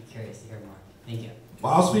I'd be curious to hear more. Thank you.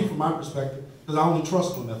 Well, I'll speak from my perspective, because I only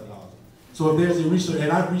trust one methodology. So if there's a research,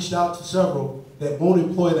 and I've reached out to several that won't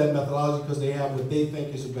employ that methodology because they have what they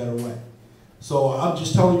think is a better way. So I'm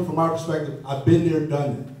just telling you from my perspective, I've been there,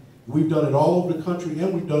 done it. We've done it all over the country,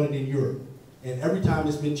 and we've done it in Europe. And every time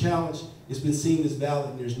it's been challenged, it's been seen as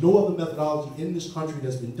valid. And there's no other methodology in this country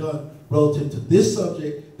that's been done relative to this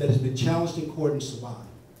subject that has been challenged in court and survived.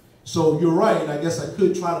 So you're right, and I guess I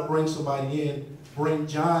could try to bring somebody in, bring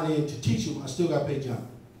John in to teach him. I still got to pay John.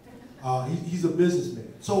 He's a businessman.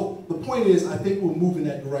 So the point is, I think we'll move in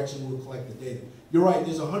that direction. We'll collect the data. You're right,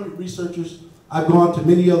 there's 100 researchers. I've gone to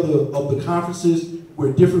many of the conferences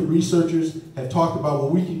where different researchers have talked about, well,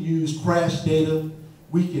 we can use crash data,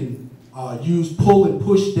 we can use pull and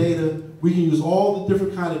push data, we can use all the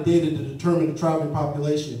different kind of data to determine the traveling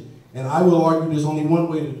population. And I will argue there's only one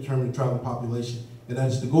way to determine the traveling population, and that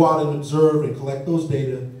is to go out and observe and collect those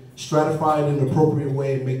data, stratify it in an appropriate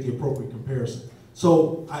way, and make the appropriate comparison.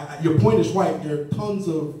 So your point is right. There are tons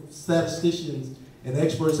of statisticians and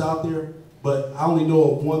experts out there, but I only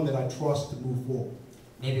know of one that I trust to move forward.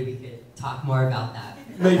 Maybe we could talk more about that.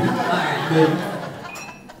 Maybe. All right. Maybe.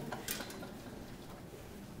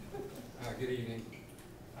 Good evening.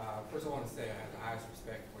 First I want to say I have the highest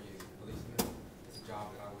respect for you, policemen. It's a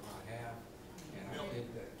job that I would not have, and I think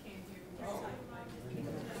that... Oh.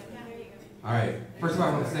 All right. First of all, I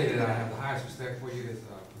want to say that I have the highest respect for you as a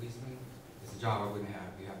policeman. It's a job I wouldn't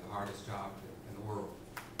have. You have the hardest job in the world,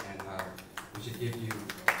 and we should give you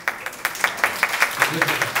respect.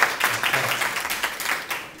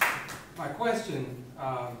 My question,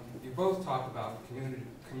 you both talked about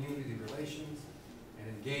community relations and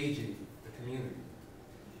engaging the community.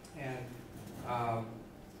 And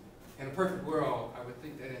in a perfect world, I would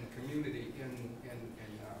think that in community, in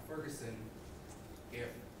Ferguson, if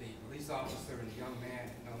the police officer and the young man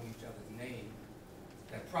had known each other's name,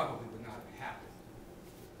 that probably would not have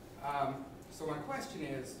happened. So my question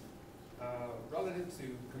is, relative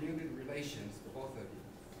to community relations, for both of you,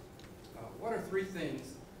 what are 3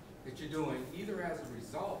 things that you're doing, either as a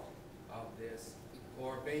result of this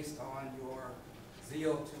or based on your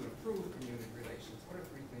zeal to improve community relations? What are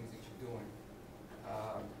 3 things that you're doing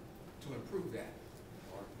to improve that,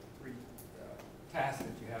 or 3 tasks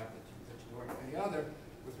that you have that you're doing? And the other,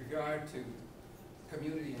 with regard to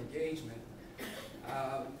community engagement,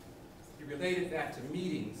 you related that to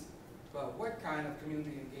meetings, but what kind of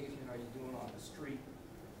community engagement are you doing on the street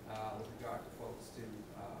with regard to folks to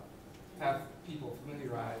have people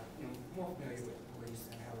familiarized, more familiar with the police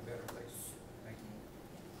and have a better relationship? Thank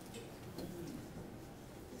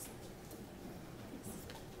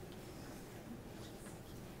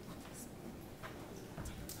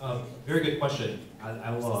you. Very good question.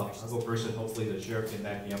 I'll go first, and hopefully the sheriff can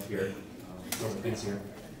back me up here. Some things here.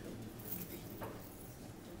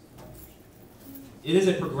 It is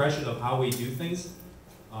a progression of how we do things.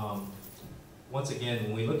 Once again,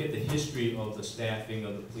 when we look at the history of the staffing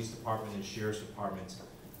of the police department and sheriff's department,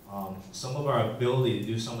 some of our ability to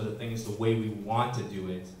do some of the things the way we want to do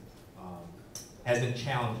it has been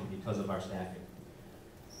challenging because of our staffing.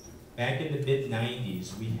 Back in the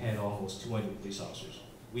mid-90s, we had almost 200 police officers.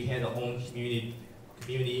 We had our own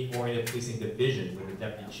community-oriented policing division with a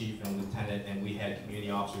deputy chief and a lieutenant, and we had community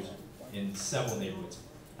officers in several neighborhoods.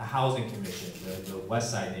 The Housing Commission, the West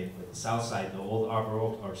Side neighborhood, the South Side, the old Arbor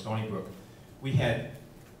or Stony Brook. We had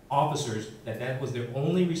officers that was their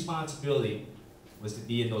only responsibility was to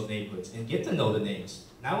be in those neighborhoods and get to know the names.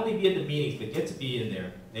 Not only be at the meetings, but get to be in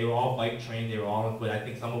there. They were all bike trained, they were all on foot. I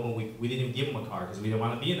think some of them, we didn't even give them a car because we didn't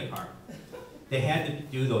want to be in the car. They had to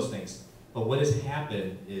do those things. But what has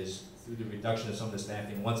happened is through the reduction of some of the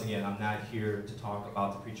staffing, once again, I'm not here to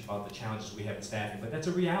preach about the challenges we have in staffing, but that's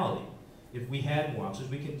a reality. If we had more officers,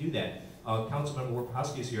 we can do that. Councilmember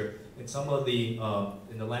Warpowski is here, in some of the,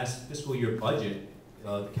 in the last fiscal year budget,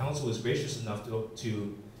 the council was gracious enough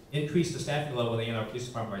to increase the staffing level in the ANR Police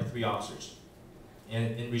Department by 3 officers.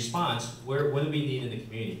 And in response, what do we need in the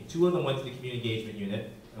community? 2 of them went to the community engagement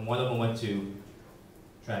unit, and 1 of them went to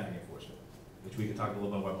traffic enforcement, which we can talk a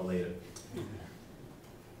little bit about later.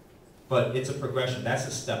 But it's a progression. That's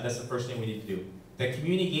a step. That's the first thing we need to do. The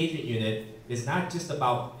community engagement unit is not just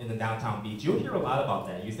about in the downtown beat. You'll hear a lot about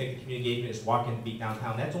that. You think the community engagement is walking the beat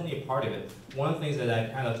downtown. That's only a part of it. One of the things that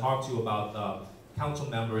I kind of talked to about council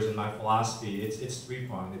members and my philosophy, it's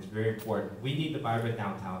 3-pronged. It's very important. We need the vibrant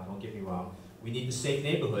downtown, don't get me wrong. We need the safe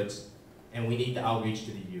neighborhoods, and we need the outreach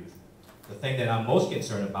to the youth. The thing that I'm most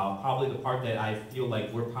concerned about, probably the part that I feel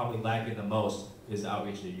like we're probably lacking the most, is the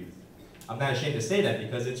outreach to the youth. I'm not ashamed to say that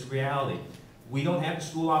because it's reality. We don't have the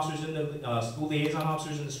school officers in the school liaison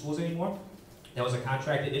officers in the schools anymore. That was a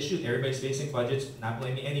contracted issue. Everybody's facing budgets, not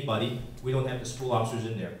blaming anybody. We don't have the school officers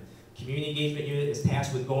in there. Community engagement unit is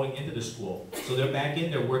tasked with going into the school. So they're back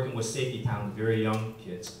in there working with Safety Town, very young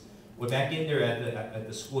kids. We're back in there at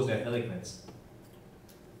the school's athletic events.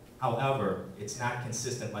 However, it's not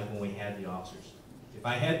consistent like when we had the officers. If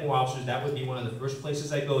I had more officers, that would be one of the first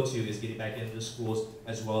places I go to, is getting back into the schools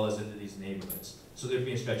as well as into these neighborhoods. So there'd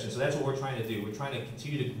be inspection. So that's what we're trying to do. We're trying to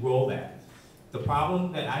continue to grow that. The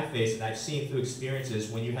problem that I face, and I've seen through experiences,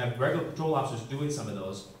 when you have regular patrol officers doing some of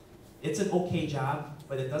those, it's an okay job,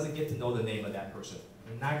 but it doesn't get to know the name of that person.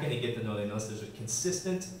 You're not going to get to know them unless there's a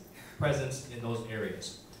consistent presence in those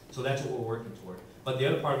areas. So that's what we're working toward. But the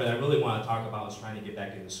other part of it I really want to talk about is trying to get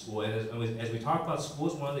back into school. And as we talk about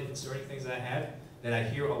schools, one of the concerning things that I have, that I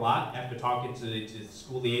hear a lot after talking to the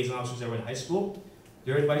school liaison officers that were in high school,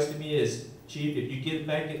 their advice to me is, Chief, if you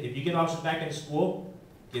get officers back into school,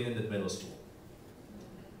 get into middle school.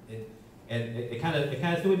 And it kind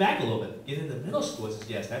of threw me back a little bit. Get into middle school, I says,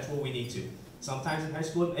 yes, that's where we need to. Sometimes in high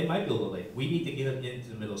school, it might be a little late. We need to get them into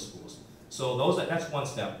the middle schools. So that's one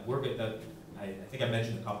step. I think I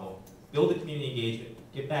mentioned a couple. Build the community engagement,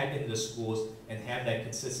 get back into the schools, and have that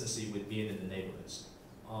consistency with being in the neighborhoods.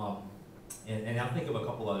 And I'll think of a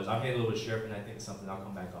couple others. I'll hand it over to Sheriff, and I think something I'll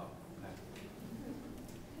come back up.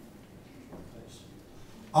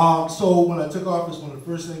 So when I took office, one of the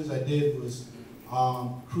first things I did was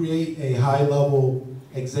create a high-level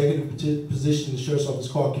executive position in the Sheriff's Office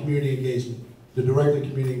called Community Engagement, the Director of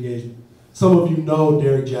Community Engagement. Some of you know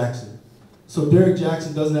Derek Jackson. So Derek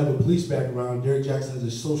Jackson doesn't have a police background. Derek Jackson has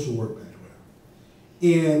a social work background.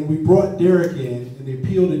 And we brought Derek in, and the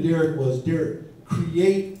appeal to Derek was, Derek,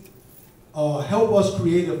 help us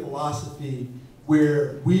create a philosophy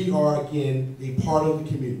where we are, again, a part of the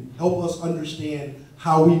community. Help us understand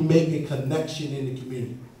how we make a connection in the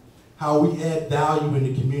community, how we add value in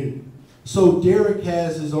the community. So Derek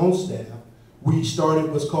has his own staff. We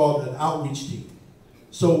started what's called an outreach team.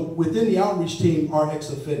 So within the outreach team are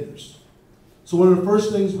ex-offenders. So one of the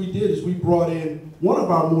first things we did is we brought in one of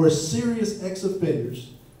our more serious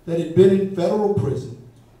ex-offenders that had been in federal prison,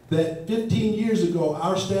 that 15 years ago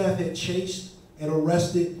our staff had chased and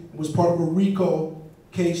arrested, and was part of a RICO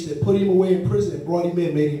case that put him away in prison and brought him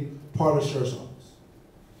in, made him part of the Sheriff's Office.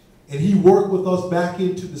 And he worked with us back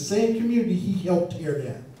into the same community he helped tear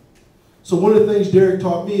down. So one of the things Derek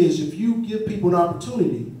taught me is if you give people an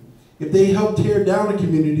opportunity, if they help tear down a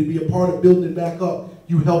community to be a part of building it back up,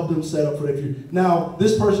 you help them set up for their future. Now,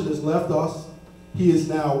 this person has left us. He is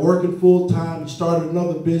now working full-time. He started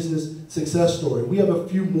another business success story. We have a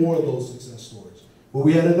few more of those success stories. But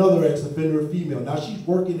we had another ex-offender, a female. Now she's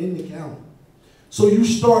working in the county. So you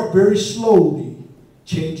start very slowly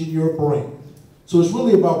changing your brand. So it's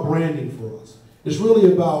really about branding for us. It's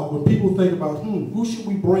really about when people think about, who should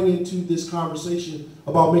we bring into this conversation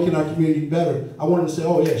about making our community better? I want to say,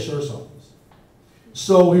 oh yeah, Sheriff's Office.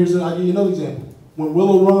 So I'll give you another example. When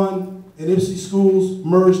Willow Run and Ipsy schools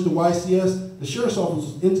merged to YCS, the Sheriff's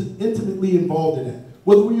Office was intimately involved in that.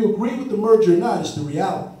 Whether we agree with the merger or not, it's the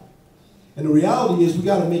reality. And the reality is we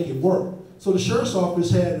got to make it work. So the Sheriff's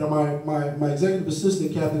Office had my executive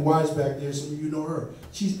assistant, Kathy Wise, back there, some of you know her.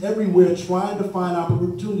 She's everywhere trying to find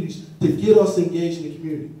opportunities to get us engaged in the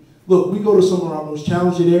community. Look, we go to some of our most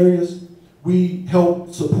challenging areas. We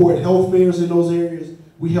help support health fairs in those areas.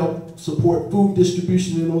 We help support food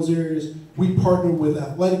distribution in those areas. We partner with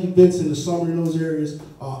athletic events in the summer in those areas.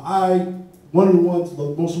 One of the ones,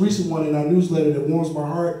 the most recent one in our newsletter that warms my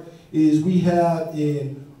heart is we have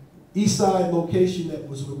in East Side location that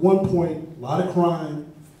was at one point a lot of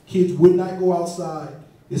crime. Kids would not go outside.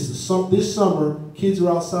 This summer, kids are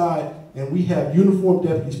outside, and we have uniformed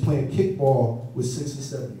deputies playing kickball with 6 and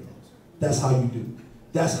 7-year-olds. That's how you do it.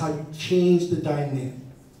 That's how you change the dynamic.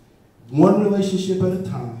 One relationship at a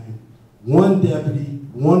time, one deputy,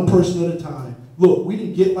 one person at a time. Look, we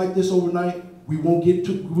didn't get like this overnight. We won't get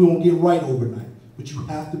right overnight. But you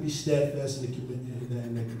have to be steadfast in the commitment.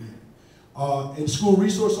 And school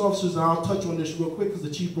resource officers, and I'll touch on this real quick because the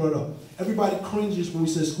chief brought it up. Everybody cringes when we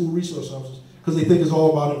say school resource officers because they think it's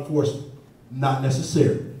all about enforcement. Not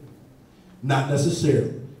necessarily. Not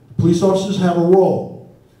necessarily. Police officers have a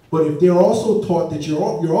role, but if they're also taught that your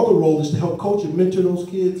other role is to help coach and mentor those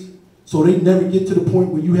kids so they never get to the point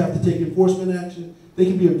where you have to take enforcement action, they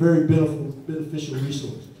can be a very beneficial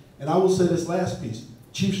resource. And I will say this last piece.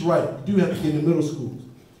 Chief's right. You do have to get in middle schools.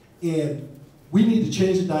 And we need to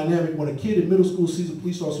change the dynamic when a kid in middle school sees a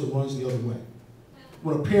police officer and runs the other way.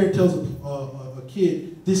 When a parent tells a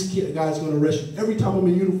kid, this guy's going to arrest you. Every time I'm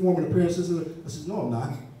in uniform and a parent says, I says, no, I'm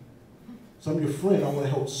not. So I'm your friend. I want to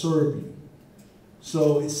help serve you.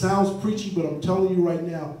 So it sounds preachy, but I'm telling you right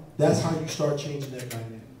now, that's how you start changing that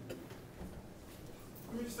dynamic.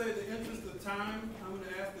 Let me just say, in the interest of time, I'm going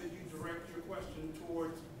to ask that you direct your question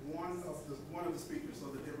towards one of the speakers so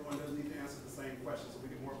that everyone doesn't need to answer the same question, so we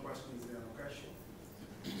get more questions in, okay?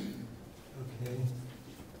 Okay.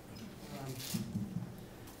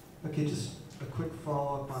 Okay, just a quick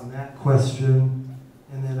follow-up on that question,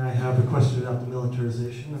 and then I have a question about the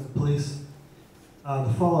militarization of the police.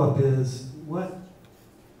 The follow-up is, what,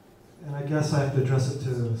 and I guess I have to address it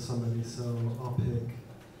to somebody, so I'll pick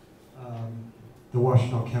the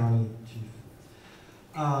Washtenaw County chief.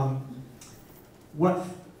 What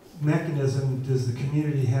mechanism does the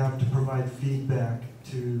community have to provide feedback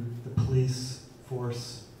to the police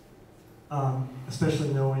force, especially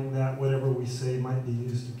knowing that whatever we say might be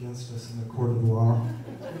used against us in the court of law?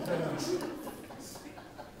 Is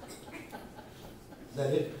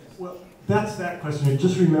that it? Well, that's that question.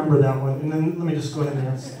 Just remember that one, and then let me just go ahead and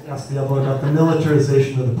ask the other one about the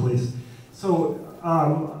militarization of the police. So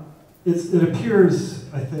it appears,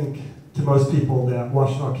 I think, to most people that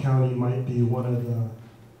Washtenaw County might be one of the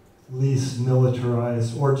least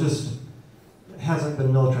militarized, or just hasn't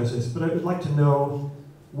been militarized. But I would like to know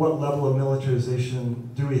what level of militarization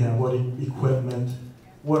do we have? What equipment?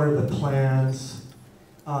 What are the plans?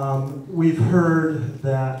 We've heard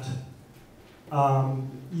that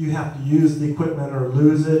you have to use the equipment or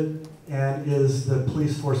lose it, and is the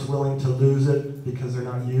police force willing to lose it because they're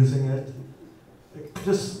not using it?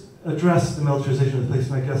 Just address the militarization of the police,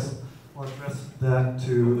 and I guess I'll address that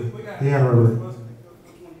to the Ann Arbor.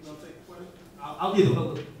 I'll give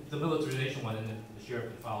the militarization one, and then the sheriff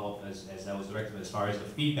can follow up as that was directed as far as the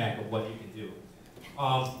feedback of what you can do.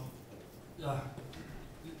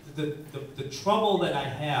 The trouble that I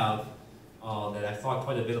have, that I've thought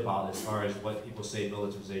quite a bit about as far as what people say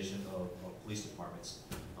militarization of police departments,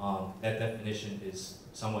 that definition is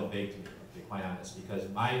somewhat vague to me, to be quite honest, because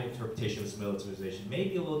my interpretation of militarization may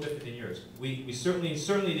be a little different than yours. We certainly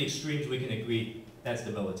the extremes we can agree that's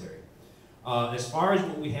the military. As far as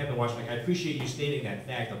what we have in Washington, I appreciate you stating that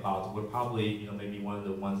fact about we're probably maybe one of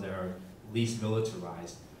the ones that are least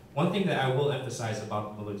militarized. One thing that I will emphasize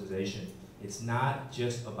about militarization, it's not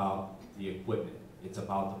just about the equipment. It's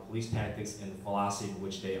about the police tactics and the philosophy in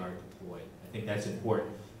which they are deployed. I think that's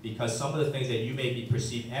important because some of the things that you may be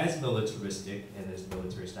perceived as militaristic and as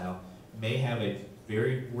military style may have a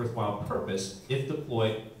very worthwhile purpose if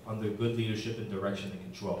deployed under good leadership and direction and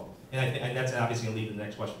control. And that's obviously going to lead to the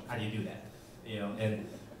next question. How do you do that?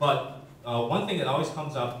 But one thing that always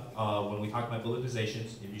comes up when we talk about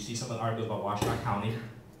militarizations, if you see some of the articles about Washtenaw County,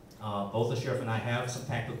 both the sheriff and I have some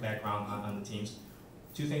tactical background on the teams.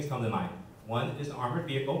 Two things come to mind. One is an armored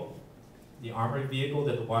vehicle. The armored vehicle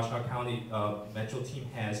that the Washtenaw County Metro team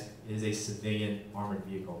has is a civilian armored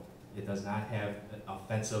vehicle. It does not have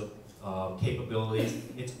offensive capabilities.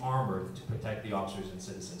 It's armored to protect the officers and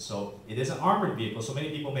citizens. So it is an armored vehicle. So many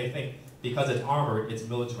people may think because it's armored, it's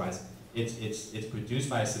militarized. It's produced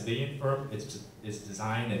by a civilian firm. It's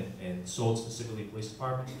designed and sold specifically to the police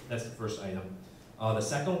department. That's the first item. The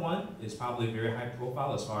second one is probably very high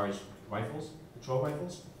profile as far as rifles, patrol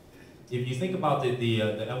rifles. If you think about the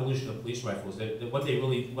evolution of police rifles, what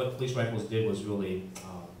police rifles did was really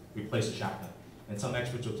replace a shotgun. And some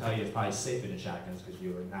experts will tell you it's probably safer than shotguns because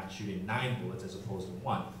you're not shooting 9 bullets as opposed to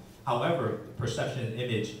 1. However, the perception and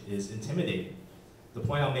image is intimidating. The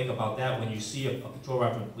point I'll make about that, when you see a patrol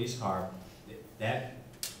rifle in a police car, that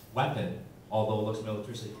weapon, although it looks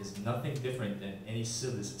militaristic, is nothing different than any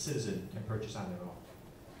citizen can purchase on their own.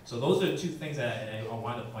 So those are the two things that I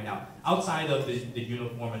want to point out. Outside of the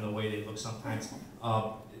uniform and the way they look sometimes,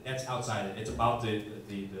 that's outside it. It's about the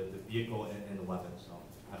vehicle and the weapon. So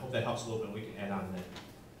I hope that helps a little bit. We can add on to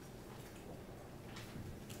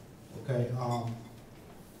that. Okay,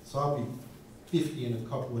 so I'll be 50 in a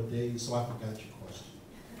couple of days, so I forgot your question.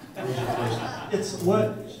 It's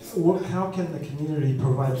how can the community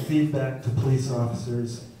provide feedback to police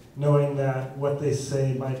officers knowing that what they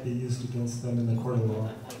say might be used against them in the court of law?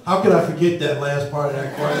 How could I forget that last part of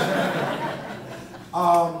that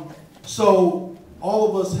question? So all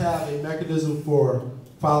of us have a mechanism for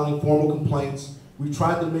filing formal complaints. We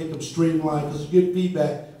tried to make them streamlined because you get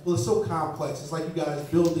feedback. Well, it's so complex. It's like you guys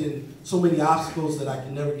build in so many obstacles that I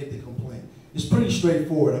can never get the complaint. It's pretty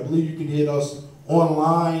straightforward. I believe you can hit us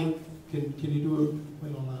online. Can you do it?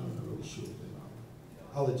 Wait, online? I'm not really sure.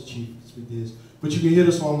 I'll let the chief speak to this. But you can hit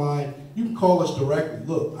us online. You can call us directly.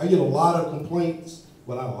 Look, I get a lot of complaints.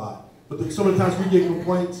 Well, not a lot. But some of the times we get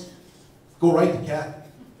complaints, go right to Kathy.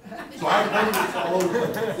 So I know it's all over the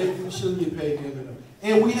place. They shouldn't get paid the other.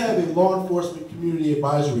 And we have a law enforcement community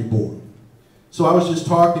advisory board. So I was just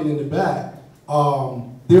talking in the back.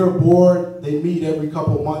 They're a board. They meet every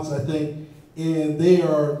couple of months, I think, and they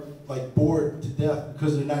are like bored to death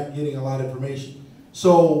because they're not getting a lot of information.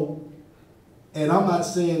 So, and I'm not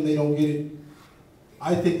saying they don't get it.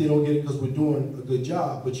 I think they don't get it because we're doing a good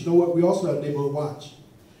job. But you know what? We also have Neighborhood Watch.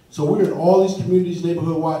 So we're in all these communities,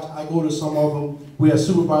 Neighborhood Watch. I go to some of them. We have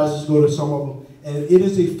supervisors go to some of them. And it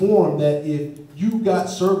is a forum that if you got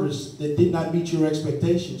service that did not meet your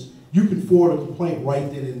expectations, you can forward a complaint right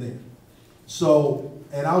then and there. So,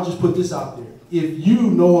 and I'll just put this out there. If you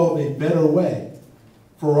know of a better way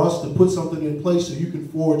for us to put something in place so you can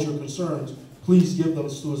forward your concerns, please give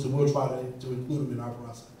those to us and we'll try to include them in our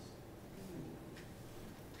process.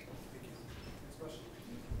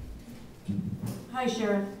 Hi,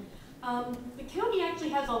 Sheriff. The county actually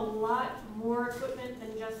has a lot more equipment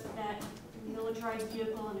than just that militarized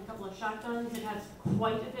vehicle and a couple of shotguns. It has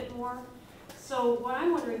quite a bit more. So what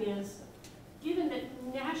I'm wondering is, given that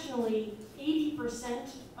nationally 80%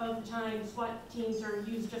 of the time SWAT teams are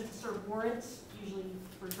used just to serve warrants, usually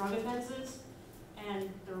for drug offenses, and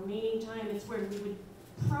the remaining time it's where we would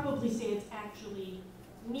probably say it's actually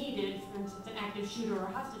needed, for instance, an active shooter or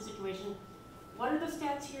a hostage situation, what are the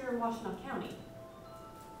stats here in Washtenaw County?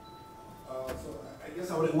 So I guess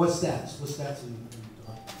I would, what stats? What stats are you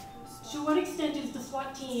talking? To what extent is the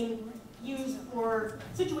SWAT team used for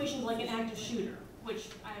situations like an active shooter, which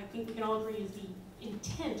I think we can all agree is the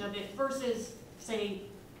intent of it, versus, say,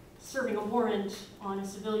 serving a warrant on a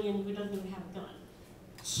civilian who doesn't even have a gun?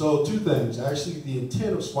 So two things. Actually, the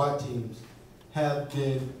intent of SWAT teams have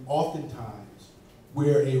been oftentimes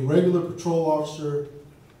where a regular patrol officer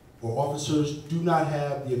or officers do not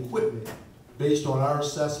have the equipment based on our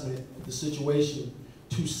assessment of the situation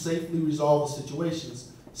to safely resolve the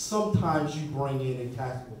situations. Sometimes you bring in a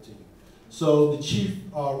tactical team. So the chief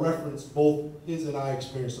referenced both his and I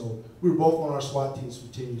experience. So we were both on our SWAT teams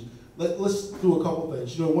for 10 years. Let's do a couple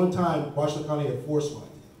things. You know, one time, Washtenaw County had 4 SWAT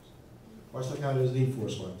teams. Washtenaw County doesn't need 4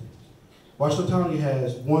 SWAT teams. Washtenaw County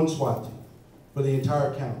has 1 SWAT team for the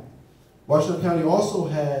entire county. Washtenaw County also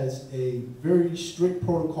has a very strict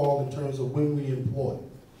protocol in terms of when we employ.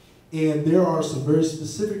 And there are some very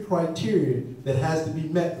specific criteria that has to be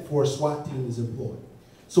met before a SWAT team is employed.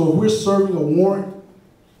 So if we're serving a warrant,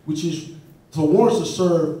 which is, so warrants are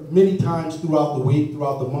served many times throughout the week,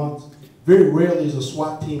 throughout the month. Very rarely is a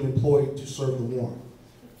SWAT team employed to serve the warrant.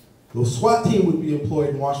 The SWAT team would be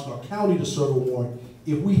employed in Washtenaw County to serve a warrant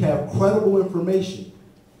if we have credible information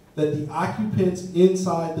that the occupants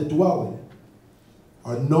inside the dwelling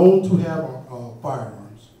are known to have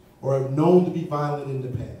firearms or are known to be violent in the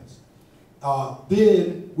past.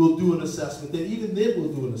 Then we'll do an assessment. Then even then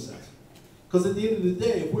we'll do an assessment. Because at the end of the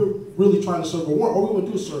day, if we're really trying to serve a warrant, all we want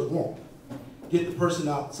to do is serve a warrant. Get the person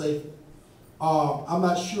out safely. I'm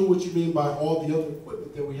not sure what you mean by all the other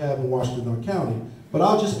equipment that we have in Washtenaw County, but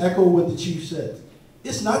I'll just echo what the chief said.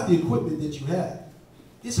 It's not the equipment that you have.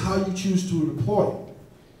 It's how you choose to deploy it.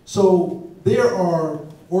 So there are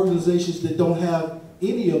organizations that don't have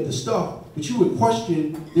any of the stuff, but you would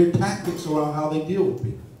question their tactics around how they deal with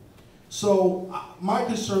people. So my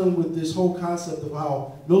concern with this whole concept of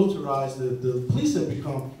how militarized the police have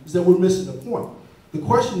become is that we're missing the point. The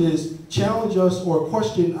question is, challenge us or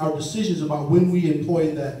question our decisions about when we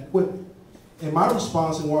employ that equipment. And my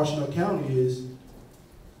response in Washtenaw County is,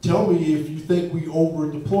 tell me if you think we over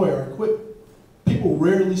deploy our equipment. People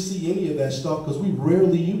rarely see any of that stuff because we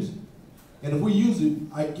rarely use it. And if we use it,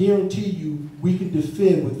 I guarantee you we can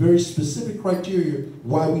defend with very specific criteria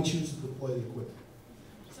why we choose to deploy the equipment.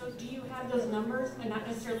 So do you have those numbers, and not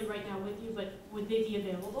necessarily right now with you, but would they be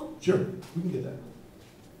available? Sure, we can get that.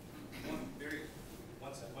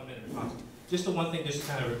 One minute response. Just the one thing, just to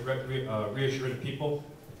kind of reassure the people,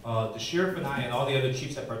 the sheriff and I and all the other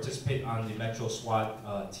chiefs that participate on the Metro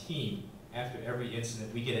SWAT team, after every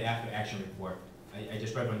incident, we get an after-action report I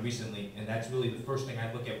just read one recently, and that's really the first thing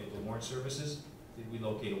I look at with the warrant services. Did we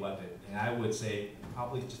locate a weapon? And I would say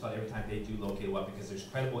probably just about every time they do locate a weapon, because there's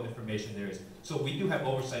credible information there. So we do have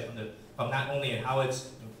oversight from not only in how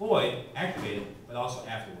it's employed, activated, but also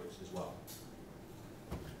afterwards as well.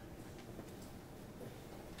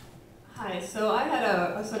 Hi, so I had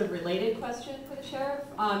a sort of related question for the sheriff.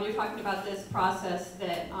 You're talking about this process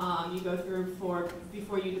that you go through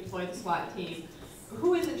before you deploy the SWAT team.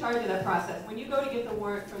 Who is in charge of that process? When you go to get the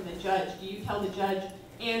warrant from the judge, do you tell the judge,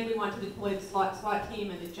 and we want to deploy the SWAT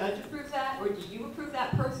team, and the judge approves that, or do you approve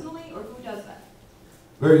that personally, or who does that?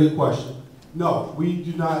 Very good question. No, we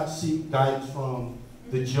do not seek guidance from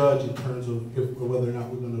the judge in terms of whether or not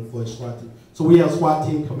we're going to deploy SWAT team. So we have SWAT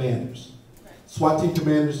team commanders. SWAT team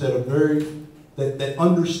commanders that are that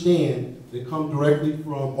understand, that come directly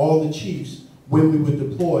from all the chiefs when we would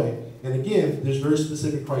deploy. And again, there's very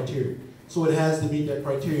specific criteria. So it has to meet that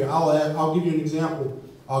criteria. I'll give you an example.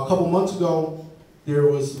 A couple months ago, there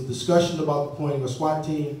was some discussion about deploying a SWAT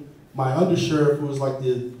team. My undersheriff, who was like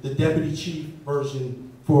the deputy chief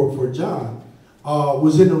version for John,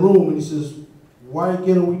 was in the room, and he says, "Why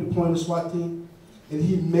again are we deploying a SWAT team?" And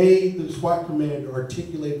he made the SWAT commander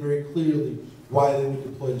articulate very clearly why they would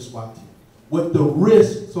deploy the SWAT team. What the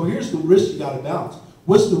risk, so here's the risk you got to balance.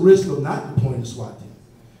 What's the risk of not deploying the SWAT team?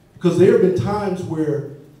 Because there have been times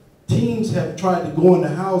where teams have tried to go into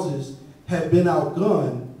houses, have been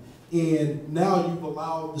outgunned, and now you've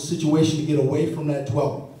allowed the situation to get away from that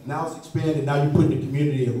dwelling. Now it's expanded, now you're putting the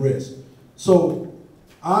community at risk. So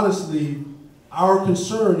honestly, our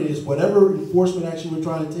concern is whatever enforcement action we're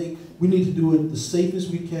trying to take, we need to do it the safest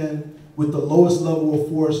we can with the lowest level of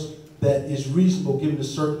force that is reasonable given the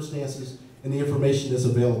circumstances and the information that's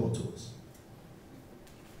available to us.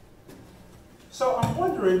 So I'm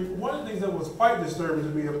wondering, one of the things that was quite disturbing to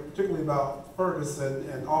me, particularly about Ferguson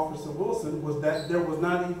and Officer Wilson, was that there was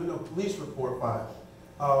not even a police report filed.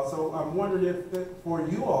 So I'm wondering if for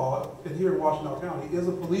you all, and here in Washtenaw County, is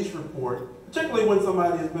a police report, particularly when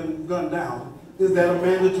somebody has been gunned down, is that a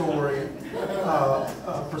mandatory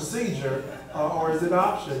procedure, or is it an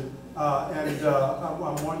option?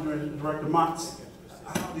 I'm wondering, Director Monts,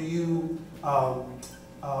 how do you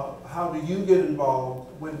get involved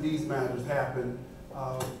when these matters happen,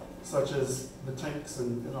 such as the tanks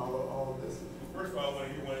and all of this? First of all, I want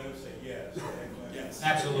to hear one of them say yes. Yes.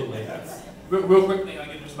 Absolutely. Real quickly, I'll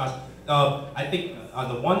give you a response. I think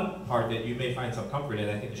on the one part that you may find some comfort in,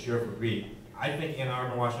 I think the sheriff agreed. I think in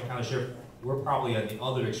Arbor, Washington County Sheriff, we're probably at the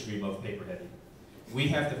other extreme of paper heavy. We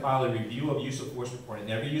have to file a review of use of force report, and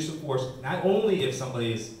every use of force, not only if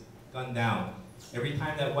somebody is gunned down, every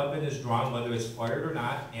time that weapon is drawn, whether it's fired or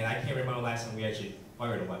not, and I can't remember the last time we actually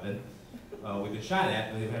fired a weapon. We've been shot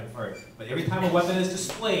at, but we haven't fired. But every time a weapon is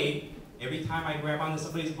displayed, every time I grab onto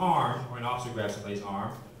somebody's arm, or an officer grabs somebody's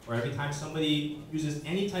arm, or every time somebody uses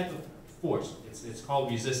any type of force, it's called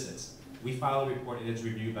resistance. We file a report and it's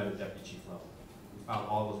reviewed by the deputy chief level. We file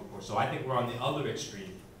all those reports. So I think we're on the other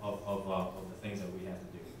extreme of the things that we have to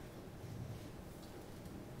do.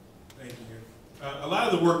 Thank you. A lot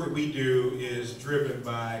of the work that we do is driven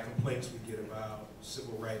by complaints we get about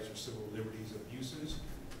civil rights or civil liberties abuses,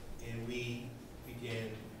 and we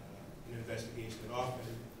begin an investigation that often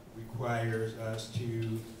requires us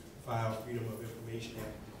to file Freedom of Information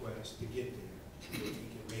Act requests to get there, so that we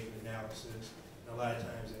can make an analysis. And a lot of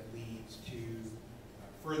times that leads to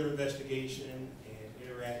further investigation and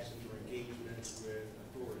interactions or engagements with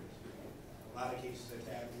authorities. A lot of cases that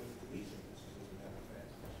happen with police agencies, as a matter of fact.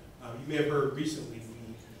 You may have heard recently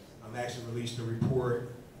we actually released a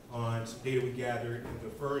report on some data we gathered in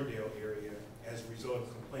the Ferndale area as a result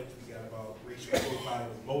of complaints we got about racial profiling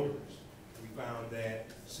of motorists. We found that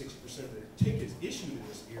 60% of the tickets issued in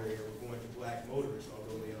this area were going to black motorists,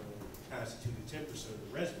 although they only constituted 10%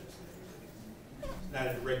 of the residents in the area. It's not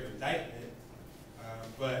a direct indictment,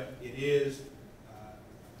 but it is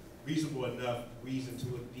reasonable enough reason to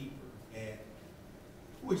look deeper at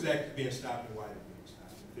who exactly is being stopped and why they're being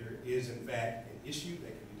stopped. If there is, in fact, an issue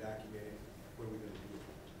that can be documented, what are we going to do?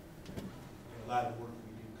 And a lot of the work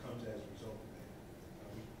we do comes as a result of that.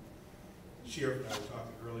 The sheriff and I were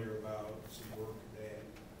talking earlier about some work that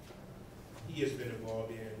he has been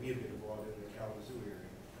involved in, and we have been involved in the Kalamazoo area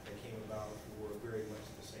that came about for very much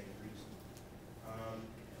the same reason.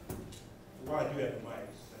 While I do have the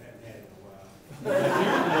mics, I haven't had it in a while,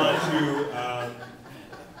 I do want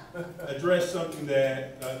to address something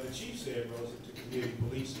that the chief said relative to community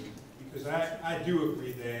policing, because I do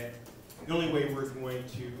agree that the only way we're going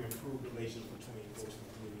to improve relations between folks in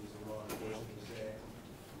communities and law enforcement is that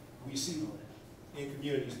we see in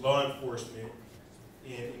communities law enforcement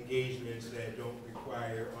in engagements that don't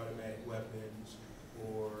require automatic weapons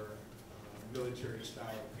or military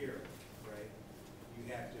style apparel, right?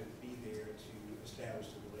 You have to be there to establish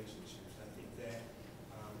the relationships. I think that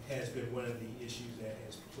has been one of the issues that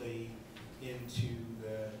has played into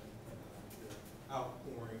the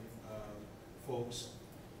outpouring of folks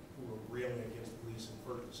who are railing against police in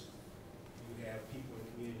Ferguson. You have people in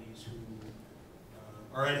communities who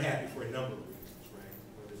are unhappy for a number of reasons, right?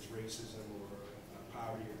 Whether it's racism or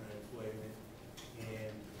poverty or unemployment.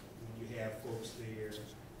 And when you have folks there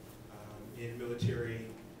in military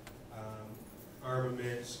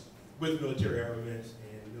armaments, with military armaments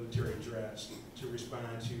and military dress to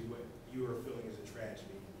respond to what you are feeling as a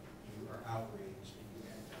tragedy, you are outraged and you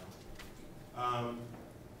act out.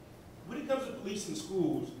 When it comes to police in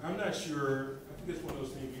schools, I'm not sure, I think it's one of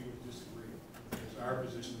those things we would disagree. Because our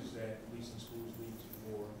position is that police in schools lead to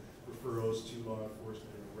more referrals to law enforcement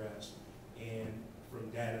and arrest. And from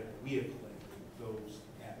data that we have collected, those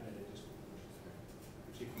happen at a disproportionate rate,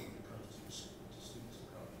 particularly when it comes to students of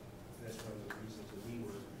color. And that's one of the reasons that we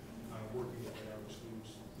were working with our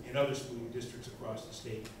schools and other school districts across the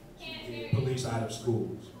state to get police out of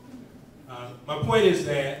schools. My point is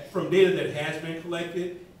that from data that has been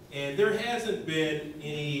collected, and there hasn't been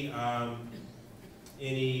any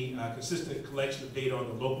consistent collection of data on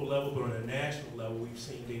the local level, but on a national level, we've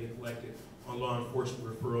seen data collected on law enforcement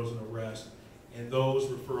referrals and arrests, and those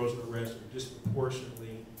referrals and arrests are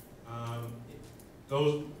disproportionately,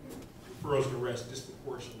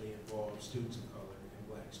 involve students of color and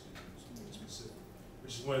black students in specific,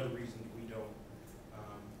 which is one of the reasons we don't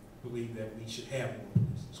believe that we should have more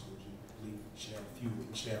police in schools. We believe we should have fewer.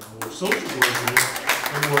 We should have more social workers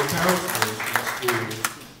and more counselors in schools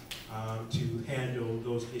to handle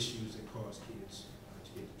those issues that cause kids to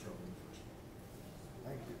get into trouble in the first place.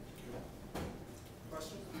 Thank you.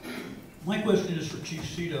 Question? My question is for Chief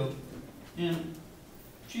Seto. And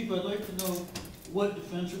Chief, I'd like to know what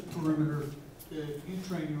defensive perimeter you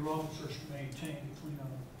train your officers to maintain between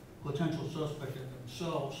a potential suspect and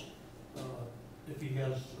themselves if he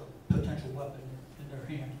has a potential weapon in their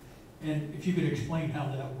hand. And if you could explain how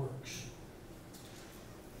that works.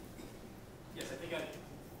 Yes, I think I...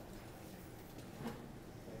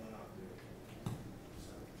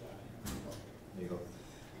 There you go.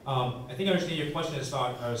 I think I understand your question as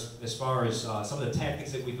far as some of the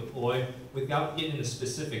tactics that we deploy. Without getting into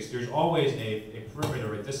specifics, there's always a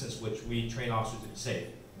perimeter, a distance which we train officers to be safe,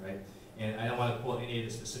 right? And I don't want to quote any of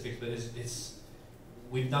the specifics, but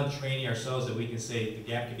we've done training ourselves that we can say the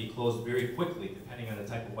gap can be closed very quickly depending on the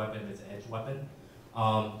type of weapon, if it's an edge weapon.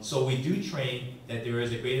 So we do train that there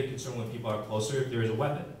is a greater concern when people are closer if there is a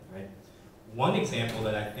weapon, right? One example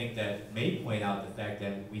that I think that may point out the fact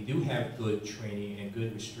that we do have good training and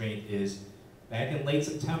good restraint is back in late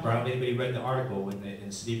September, I don't know if anybody read the article in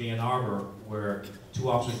the city of Arbor where two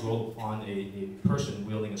officers rolled upon a person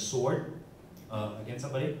wielding a sword against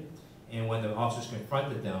somebody. And when the officers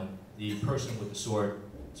confronted them, the person with the sword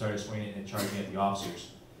started swinging and charging at the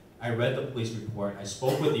officers. I read the police report, I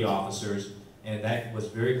spoke with the officers, and that was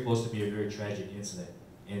very close to be a very tragic incident.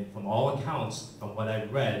 And from all accounts, from what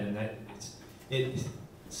I've read, and that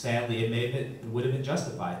sadly, it would have been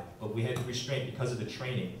justified, but we had to restrain because of the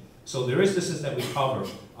training. So there is distance that we cover.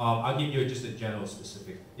 I'll give you just a general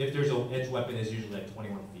specific. If there's an edge weapon, it's usually like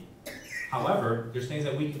 21 feet. However, there's things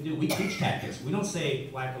that we can do. We teach tactics. We don't say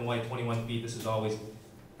black and white, 21 feet, this is always,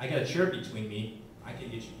 I got a chair between me, I can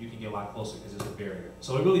get you can get a lot closer because there's a barrier.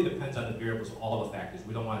 So it really depends on the variables of all the factors.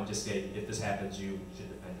 We don't want to just say, if this happens, you should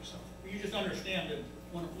defend yourself. You just understand that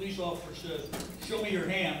when a police officer says, show me your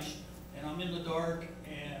hands, and I'm in the dark,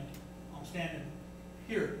 and I'm standing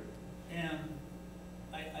here, and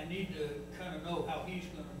I need to kind of know how he's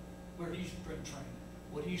going to, where he's been trained,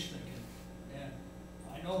 what he's thinking, and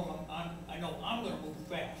I know I'm going to move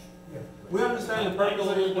fast. Yeah. We understand the purpose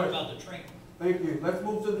of your question. About the training. Thank you. Let's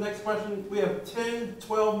move to the next question. We have 10,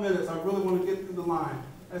 12 minutes. I really want to get through the line.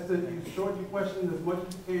 That's that you shorten your question as much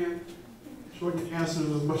as you can, shorten your answers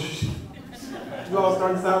as much as you can. You all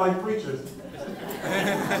starting to sound like preachers.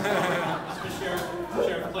 Mr.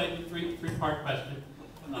 Sheriff Clayton, three-part question.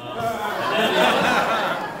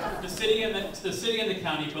 The city and the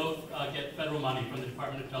county both get federal money from the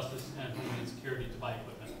Department of Justice and Homeland Security to buy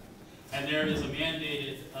equipment, and there is a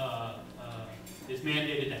mandated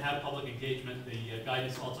to have public engagement. The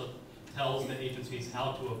guidance also tells the agencies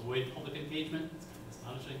how to avoid public engagement. It's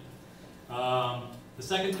kind of astonishing. The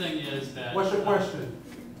second thing is that. What's your question?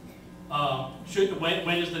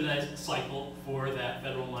 When is the next cycle for that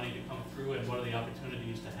federal money to come through, and what are the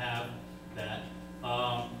opportunities to have that?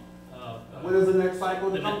 When is the next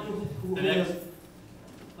cycle to come through?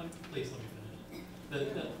 Please let me finish.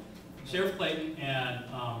 Sheriff Clayton and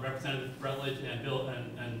Representative Rutledge and Bill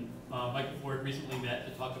and Michael Ford recently met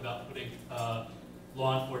to talk about putting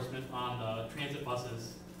law enforcement on the transit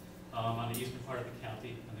buses on the eastern part of the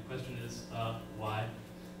county. And the question is, why?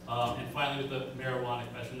 And finally, with the marijuana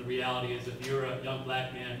question, the reality is if you're a young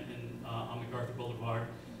black man on MacArthur Boulevard,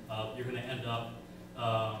 you're going to end up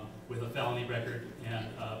with a felony record and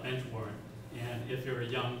a bench warrant. And if you're a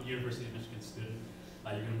young University of Michigan student,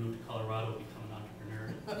 you're going to move to Colorado, become an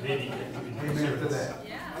entrepreneur, maybe get Amen to that.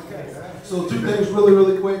 Yeah. Okay. So 2 things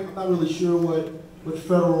really quick. I'm not really sure what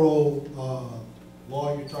federal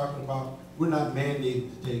law you're talking about. We're not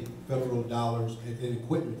mandated to take federal dollars and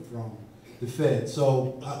equipment from the Fed.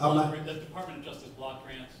 So I'm not. The Department of Justice block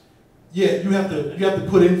grants. Yeah, you have to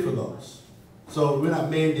put in for those. So we're not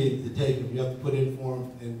mandated to take them. You have to put in for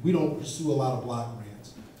them, and we don't pursue a lot of block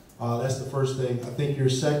grants. That's the first thing. I think your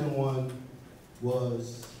second one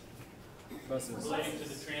was. Relating to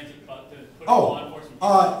the transit, to put law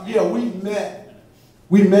enforcement. Yeah,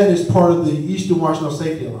 we met as part of the Eastern Washtenaw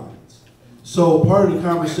Safety Alliance. So part of the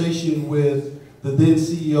conversation with the then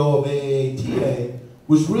CEO of AATA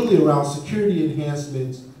was really around security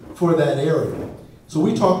enhancements for that area. So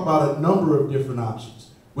we talked about a number of different options.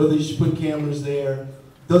 Whether you should put cameras there,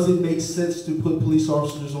 does it make sense to put police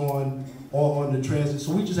officers on the transit?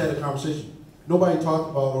 So we just had a conversation. Nobody talked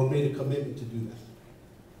about or made a commitment to do that.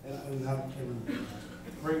 And I can't remember.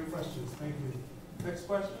 Great questions, thank you. Next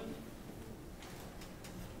question?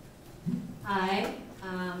 Hi,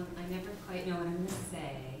 I never quite know what I'm going to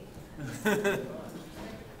say.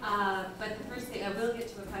 But the first thing, I will get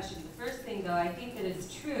to a question. The first thing, though, I think that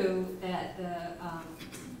it's true that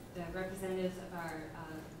the representatives of our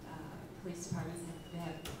police departments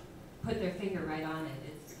have put their finger right on it.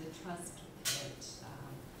 It's the trust that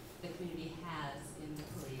the community has in the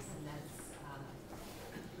police, and that's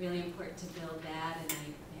really important to build that, and I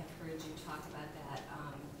have heard you talk about that.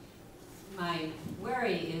 My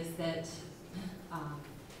worry is that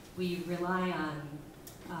we rely on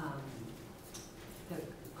the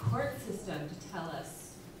court system to tell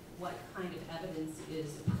us what kind of evidence is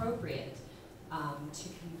appropriate to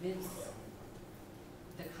convince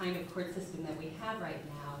the kind of court system that we have right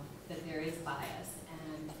now that there is bias.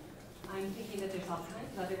 And I'm thinking that there's all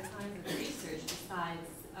kinds of other kinds of research besides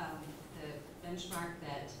the benchmark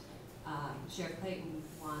that Sheriff Clayton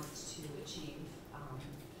wants to achieve.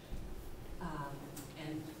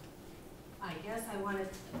 And I guess I wanted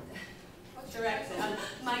to direct it.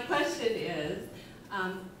 My question is,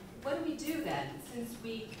 what do we do then, since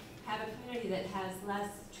we have a community that has less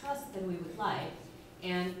trust than we would like,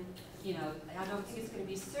 and you know, I don't think it's going to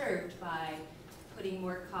be served by putting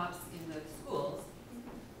more cops in the schools.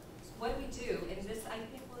 What do we do? And this, I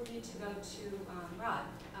think we'll need to go to Rod.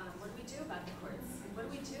 What do we do about the courts?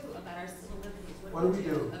 What do we do about our civil liberties? What do we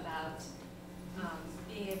do about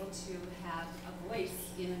being able to have a voice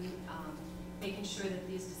in making sure that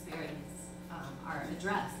these disparities are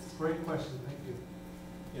addressed? Great question, thank you.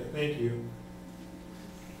 Yeah, thank you.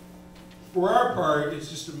 For our part, it's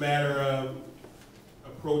just a matter of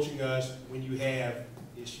approaching us when you have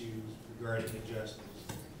issues regarding injustice,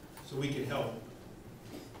 so we can help,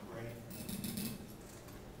 right?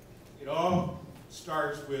 It all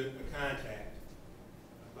starts with a contact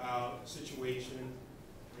about a situation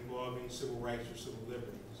involving civil rights or civil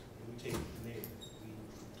liberties, and we take it from there.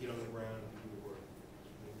 We get on the ground and do the work,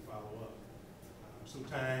 and we follow up.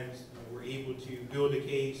 Sometimes we're able to build a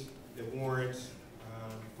case that warrants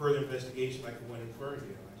further investigation, like the one in Ferguson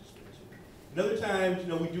I just mentioned. And other times,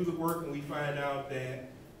 we do the work and we find out that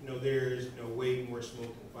there's way more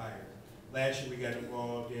smoke than fire. Last year we got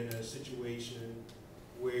involved in a situation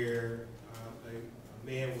where a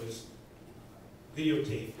man was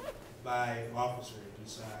videotaped by an officer in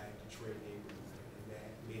Eastside Detroit neighborhood, and that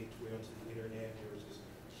made its way onto the internet. There was this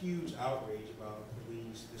huge outrage about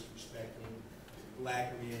police disrespecting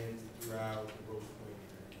black men throughout the Rose Point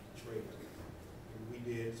area in Detroit. And we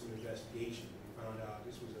did some investigation. We found out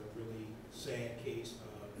this was a really sad case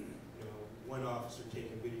of one officer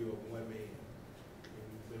taking video of one man. And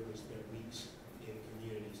we literally spent weeks in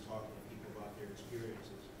communities talking to people about their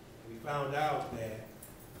experiences. And we found out that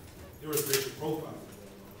there was racial profiling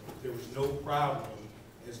going on. There was no problem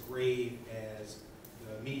as grave as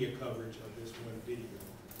the media coverage of this one video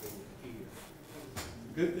made it appear.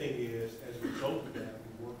 The good thing is, as a result of that,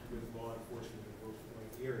 we worked with law enforcement in the Rose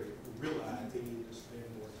Point area who realized they needed to spend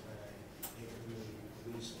more time in community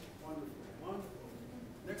policing. Wonderful, wonderful.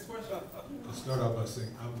 Next question. I'll start out by saying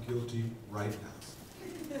I'm guilty right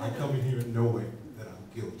now. I come in here knowing that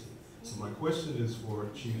I'm guilty. So my question is for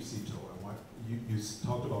Chief Seto. You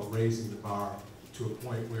talked about raising the bar to to a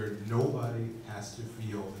point where nobody has to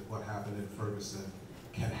feel that what happened in Ferguson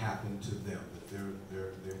can happen to them, that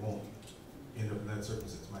they won't end up in that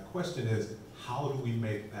circumstance. My question is, how do we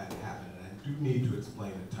make that happen? And I do need to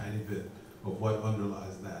explain a tiny bit of what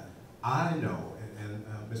underlies that. I know, and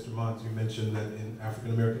Mr. Monts, you mentioned that in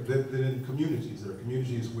African American, that in communities, there are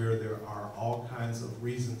communities where there are all kinds of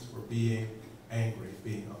reasons for being angry,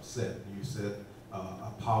 being upset. And you said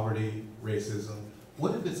poverty, racism.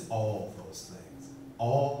 What if it's all those things,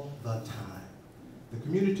 all the time? The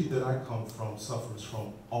community that I come from suffers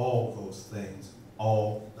from all those things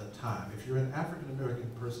all the time. If you're an African American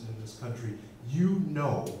person in this country, you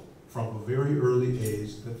know from a very early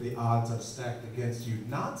age that the odds are stacked against you,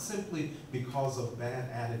 not simply because of bad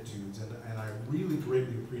attitudes, and I really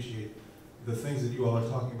greatly appreciate the things that you all are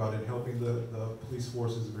talking about in helping the police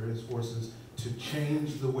forces, various forces, to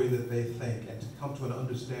change the way that they think and to come to an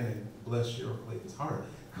understanding, bless Sheriff Clayton's heart,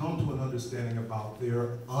 come to an understanding about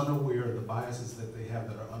their unaware, the biases that they have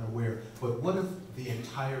that are unaware. But what if the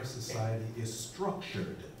entire society is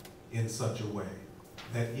structured in such a way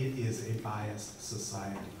that it is a biased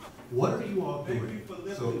society? What are you all doing? Thank you for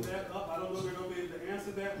lifting that up. I don't know if you're going to be able to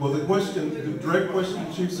answer that. Well, the question, the direct question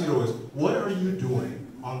to Chief Seto is, what are you doing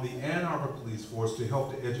on the Ann Arbor Police Force to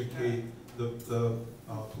help to educate the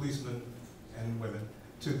policemen and women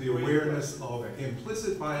to the awareness of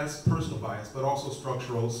implicit bias, personal bias, but also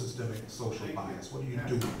structural, systemic, social bias? What are you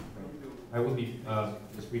doing? I will be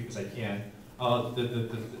as brief as I can.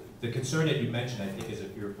 The concern that you mentioned, I think, is a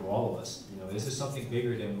fear for all of us. You know, is this something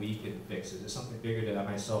bigger than we can fix? Is this something bigger than I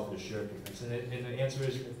myself or the sheriff can fix? And the answer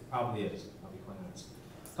is, it probably is. I'll be quite honest.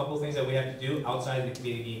 A couple of things that we have to do outside of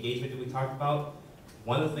the engagement that we talked about.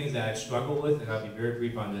 One of the things that I've struggled with, and I'll be very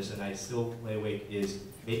brief on this, and I still lay awake, is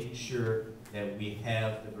making sure that we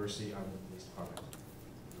have diversity on the police department.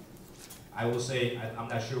 I will say, I'm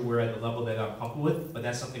not sure we're at the level that I'm comfortable with, but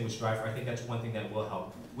that's something we strive for. I think that's one thing that will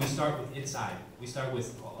help. We start with inside. We start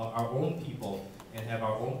with our own people and have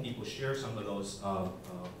our own people share some of those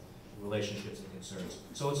relationships and concerns.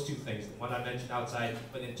 So it's two things. One I mentioned outside,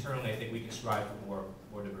 but internally I think we can strive for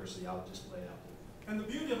more diversity. I'll just lay it out. And the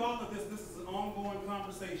beauty of all of this is an ongoing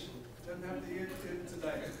conversation. Doesn't have to end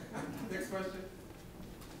today. Next question.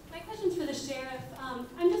 My question's for the sheriff.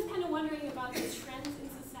 I'm just kind of wondering about the trends in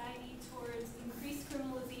society towards increased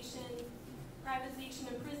criminalization, privatization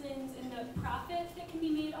of prisons, and the profit that can be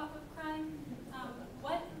made off of crime.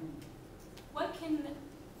 What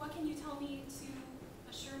can you tell me to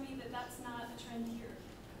assure me that that's not a trend here?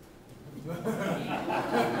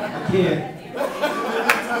 I can't.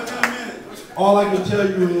 All I can tell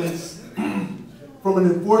you is, from an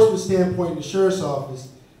enforcement standpoint in the sheriff's office,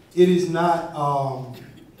 it is not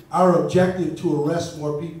our objective to arrest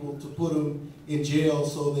more people, to put them in jail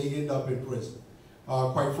so they end up in prison.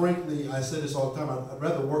 Quite frankly, I say this all the time, I'd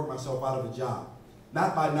rather work myself out of a job.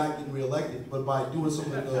 Not by not getting reelected, but by doing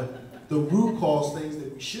some of the root cause things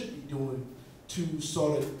that we should be doing to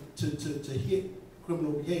sort of, to hit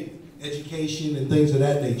criminal behavior, education and things of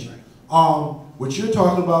that nature. What you're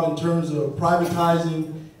talking about in terms of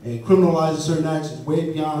privatizing and criminalizing certain acts is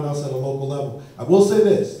way beyond us at a local level. I will say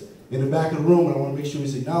this, in the back of the room, and I want to make sure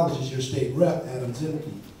he's acknowledged, is your state rep, Adam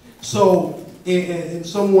Zimke. So, and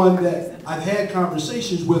someone that I've had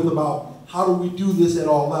conversations with about how do we do this at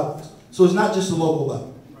all levels. So it's not just the local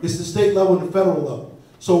level, it's the state level and the federal level.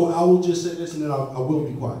 So I will just say this and then I will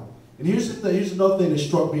be quiet. And here's another thing that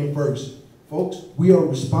struck me in Ferguson. Folks, we are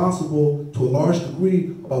responsible to a large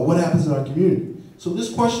degree about what happens in our community. So this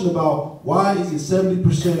question about why is it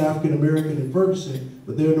 70% African American in Ferguson,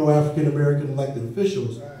 but there are no African American elected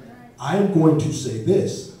officials, I am going to say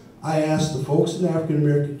this. I asked the folks in the African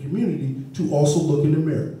American community to also look in the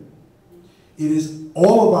mirror. It is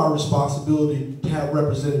all of our responsibility to have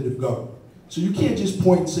representative government. So you can't just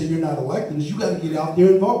point and say you're not elected, you got to get out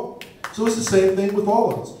there and vote. So it's the same thing with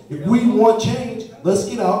all of us. If we want change, let's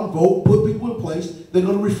get out and vote, put people in place that are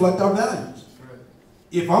going to reflect our values.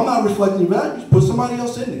 If I'm not reflecting your values, put somebody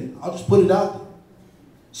else in there. I'll just put it out there.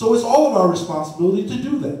 So it's all of our responsibility to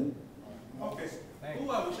do that. Okay. Ooh,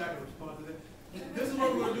 I wish I could respond to that. This is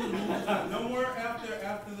what we're going to do. No more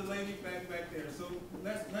after the lady back there. So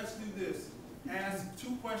let's do this. Ask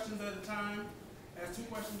 2 questions at a time. Ask two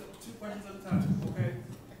questions at a time. Okay.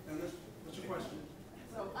 And what's your question?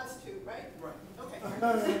 So us 2, right? Right. Okay.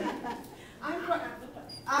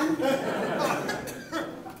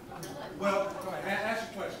 Well, go ahead.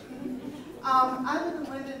 Ask your question. I live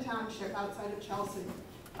in Linden Township outside of Chelsea.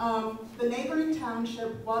 The neighboring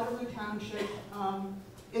township, Waterloo Township,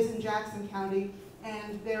 is in Jackson County,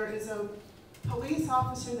 and there is a police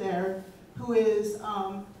officer there who is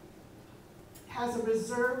has a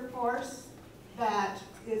reserve force that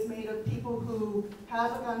is made of people who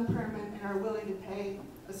have a gun permit and are willing to pay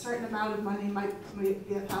a certain amount of money, might be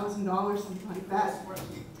 $1,000, something like that.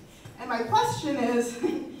 And my question is,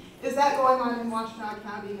 is that going on in Washtenaw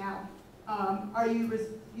County now? Are you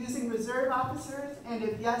using reserve officers? And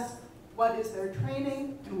if yes, what is their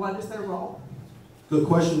training and what is their role? Good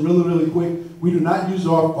question, really, really quick. We do not use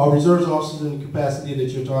our reserve officers in the capacity that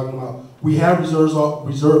you're talking about. We have reserve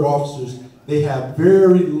officers. They have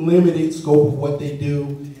very limited scope of what they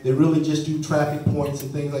do. They really just do traffic points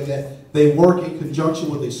and things like that. They work in conjunction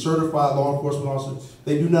with a certified law enforcement officer.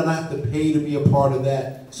 They do not have to pay to be a part of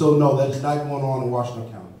that. So no, that is not going on in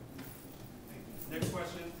Washtenaw County. Next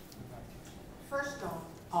question. First off,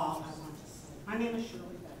 I want to say, my name is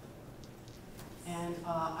Shirley Becker, and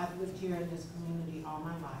I've lived here in this community all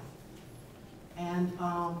my life. And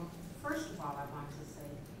first of all, I want to say,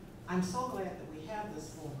 I'm so glad that we have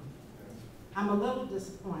this forum. I'm a little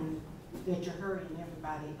disappointed that you're hurrying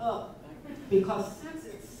everybody up, because since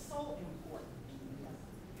it's so important,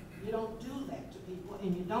 you don't do that to people,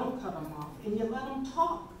 and you don't cut them off, and you let them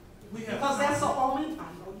talk. Because that's the only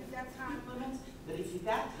time. Oh, you got time limits, but if you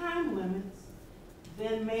got time limits,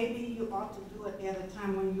 then maybe you ought to do it at a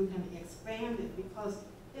time when you can expand it, because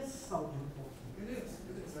it's so important. It is.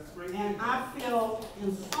 That's great. And I feel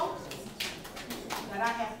insulted that I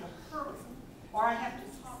have to hurry, or I have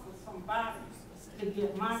to talk with somebody to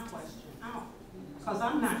get my question out, because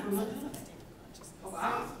I'm not going to do that.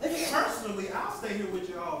 Personally, I'll stay here with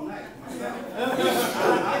you all night.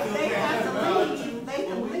 If they have to leave, they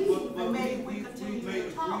can leave, but maybe we continue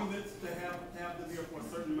to talk. We've made agreements to have them here for a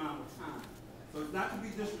certain amount of time. So it's not to be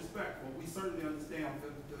disrespectful. We certainly understand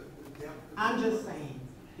the depth. I'm just saying,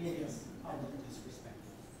 it is a little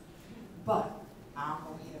disrespectful. But I'll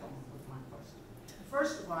go ahead on with my question.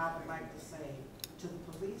 First of all, I would like to say to the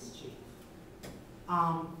police chief,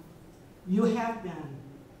 you have been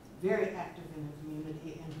very active in the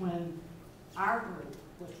community, and when our group,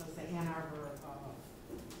 which was the Ann Arbor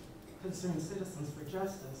Concerned Citizens for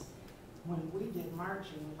Justice, when we did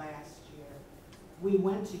marching last year, we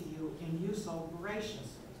went to you and you so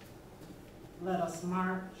graciously let us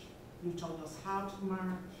march. You told us how to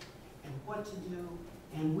march and what to do,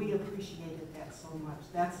 and we appreciated that so much.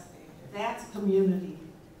 That's community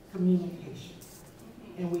communication.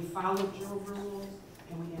 And we followed your rules,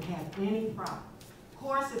 and we didn't have any problem. Of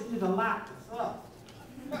course, if you'd have locked us up,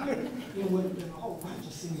 it would have been a whole bunch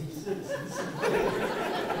of senior citizens.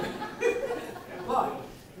 But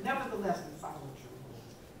nevertheless, we followed your rules.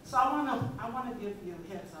 So I want to give you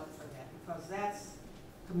a heads up for that, because that's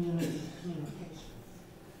community communication.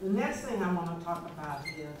 The next thing I want to talk about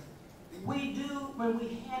is, we do, when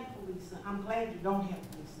we had police, I'm glad you don't have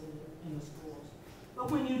police in the schools, but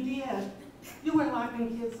when you did, you were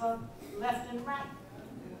locking kids up left and right.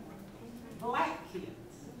 Black kids,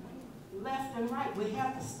 left and right. We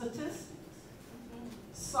have the statistics.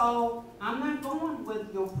 So I'm not going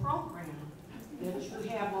with your program that you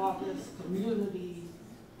have all this community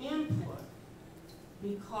input,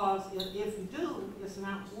 because if you do, it's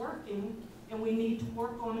not working, and we need to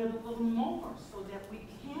work on it a little more so that we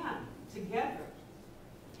can together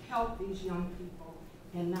help these young people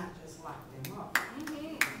and not just lock them up. We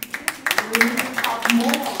need to talk more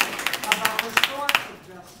about restorative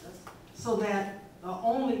justice, so that the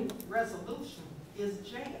only resolution is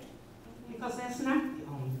jail, because that's not the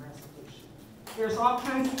only resolution. There's all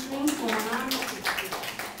kinds of things going on with these people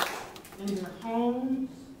in their homes.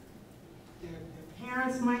 Their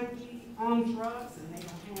parents might be on drugs, and they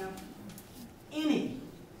don't have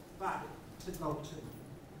anybody to go to.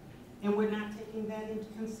 And we're not taking that into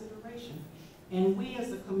consideration. And we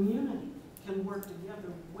as a community can work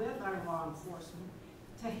together with our law enforcement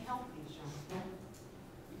to help these young people.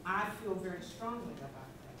 I feel very strongly about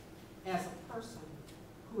that as a person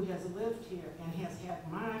who has lived here and has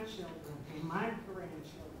had my children and my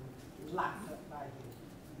grandchildren locked up by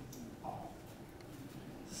you all.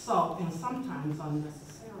 So, and sometimes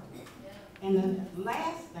unnecessarily. And then the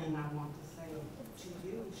last thing I want to say to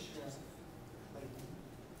you, Sheriff Clayton,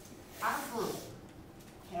 our group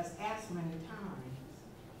has asked many times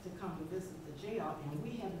to come and visit the jail, and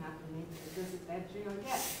we have not been able to visit that jail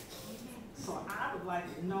yet. So I would like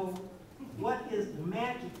to know, what is the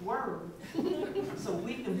magic word so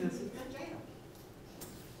we can visit the jail?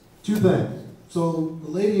 Two things. So the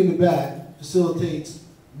lady in the back facilitates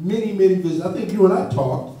many, many visits. I think you and I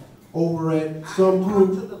talked over at some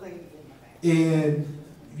group. To the lady in the back. And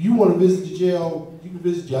if you want to visit the jail, you can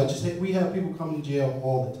visit jail. We have people come to jail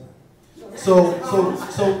all the time.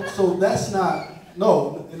 So that's not,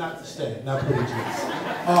 no, not to stay, not put in jail.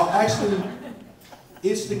 Actually,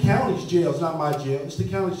 It's the county's jail, it's not my jail. It's the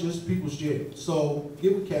county's just people's jail. So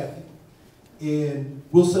get with Kathy, and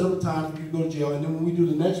we'll set up a time for you to go to jail. And then when we do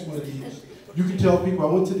the next one of these, you can tell people,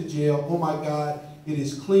 I went to the jail, oh my God, it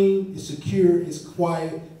is clean, it's secure, it's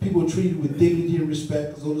quiet. People are treated with dignity and respect,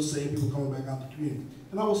 because those are the same people coming back out the community.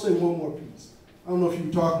 And I will say one more piece. I don't know if you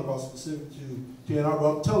were talking about specific to Ann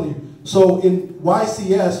Arbor, I'm telling you. So in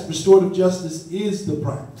YCS, restorative justice is the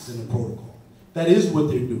practice and the protocol. That is what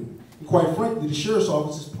they're doing. And quite frankly, the sheriff's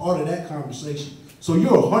office is part of that conversation. So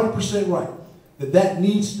you're 100% right that that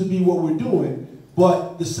needs to be what we're doing.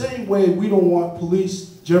 But the same way we don't want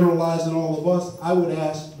police generalizing all of us, I would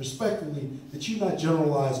ask respectfully that you not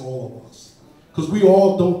generalize all of us. Because we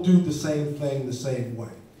all don't do the same thing the same way.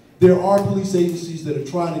 There are police agencies that are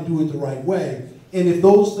trying to do it the right way. And if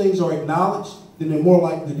those things are acknowledged, then they're more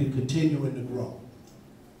likely to continue and to grow.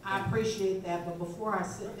 I appreciate that, but before I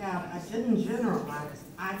sit down, I didn't generalize.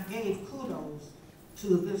 I gave kudos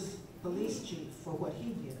to this police chief for what he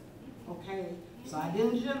did, okay? So I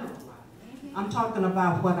didn't generalize. I'm talking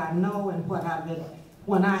about what I know and what I've been,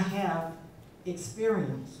 when I have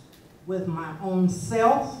experience with my own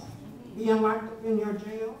self being locked up in your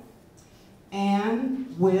jail,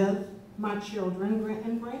 and with my children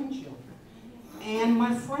and grandchildren, and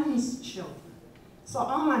my friends' children. So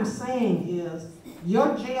all I'm saying is,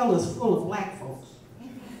 your jail is full of black folks.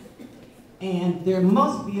 And there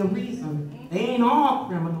must be a reason. They ain't all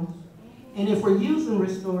criminals. And if we're using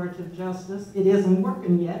restorative justice, it isn't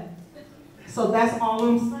working yet. So that's all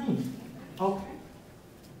I'm saying. Okay?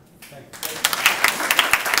 Okay,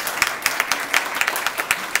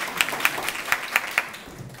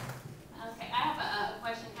 I have a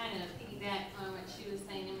question kind of piggyback on what she was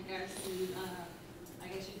saying in regards to, I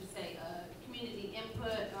guess you could say, community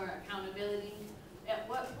input or accountability. At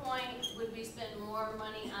what point would we spend more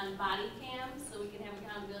money on body cams so we can have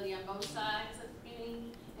accountability on both sides of the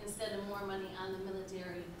community instead of more money on the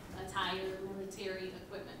military attire, military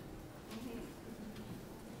equipment?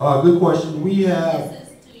 Good question. We have... This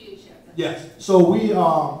is to you, Sheriff. Yes. So we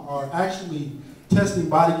are actually testing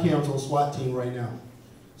body cams on SWAT team right now.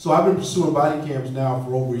 So I've been pursuing body cams now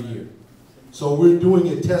for over a year. So we're doing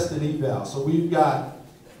a test and eval. So we've got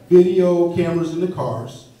video cameras in the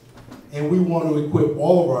cars, and we want to equip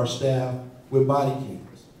all of our staff with body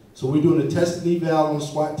cameras. So we're doing a test and eval on the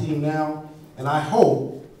SWAT team now, and I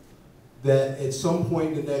hope that at some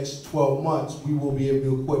point in the next 12 months, we will be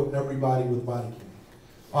able to equip everybody with body cameras.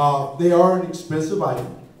 They are an expensive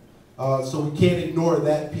item, so we can't ignore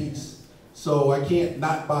that piece. So I can't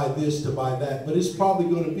not buy this to buy that, but it's probably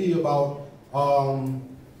going to be about $200,000,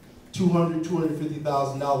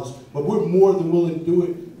 $250,000. But we're more than willing to do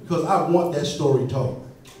it because I want that story told.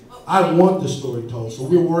 I want the story told. So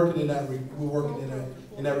we're working in that.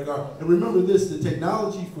 In that regard. And remember this: the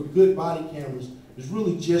technology for good body cameras is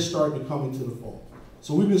really just starting to come into the fold.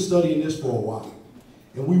 So we've been studying this for a while.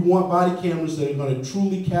 And we want body cameras that are going to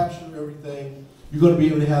truly capture everything. You're going to be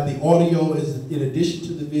able to have the audio as in addition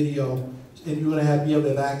to the video, and you're going to be able to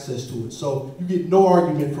have access to it. So you get no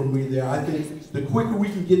argument from me there. I think the quicker we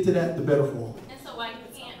can get to that, the better for all. And so why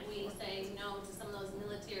can't we say no to some of those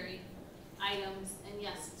military items and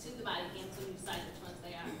yes to the body cams so we decide which ones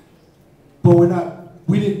they are? But we're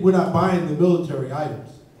not buying the military items.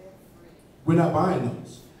 We're not buying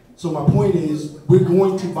those. So my point is, we're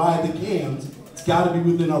going to buy the cams. It's got to be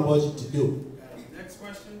within our budget to do it. Next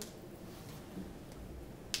question.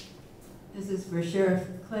 This is for Sheriff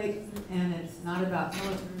Clayton, and it's not about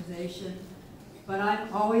militarization, but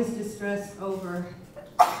I'm always distressed over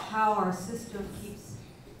how our system keeps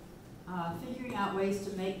figuring out ways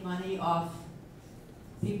to make money off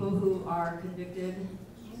people who are convicted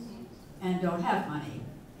and don't have money.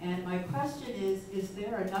 And my question is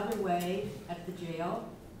there another way at the jail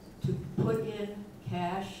to put in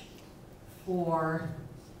cash for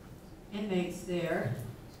inmates there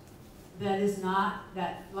that is not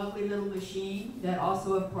that lovely little machine that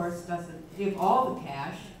also, of course, doesn't give all the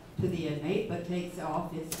cash to the inmate, but takes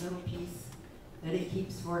off its little piece that it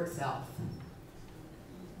keeps for itself?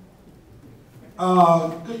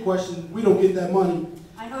 Good question. We don't get that money.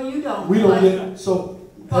 I know you don't. We don't get it. So,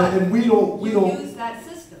 and we don't use that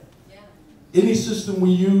system. Yeah. Any system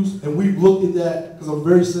we use, and we've looked at that because I'm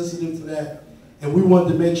very sensitive to that, and we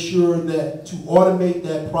wanted to make sure that to automate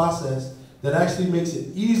that process that actually makes it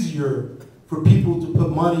easier for people to put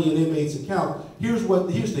money in inmates' account. Here's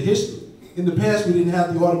the history. In the past, we didn't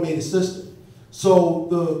have the automated system. So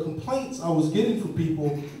the complaints I was getting from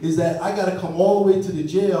people is that I got to come all the way to the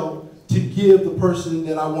jail to give the person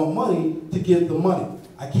that I want money to give the money.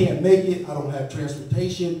 I can't make it. I don't have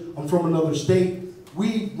transportation. I'm from another state.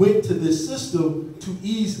 We went to this system to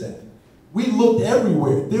ease that. We looked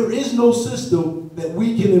everywhere. There is no system that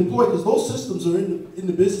we can employ, because those systems are in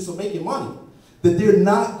the business of making money, that they're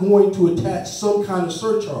not going to attach some kind of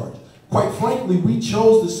surcharge. Quite frankly, we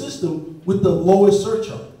chose the system with the lowest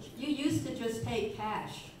surcharge. You used to just take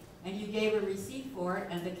cash, and you gave a receipt for it,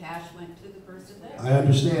 and the cash went to the person there. I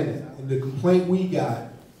understand that. And the complaint we got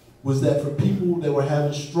was that for people that were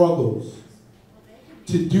having struggles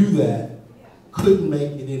to do that, couldn't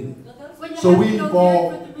make it in there. Well, So we have to go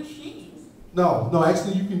involved- there for the machine. No,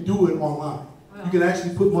 actually you can do it online. You can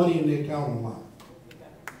actually put money in the account online.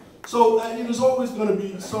 So there's always going to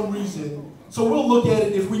be some reason. So we'll look at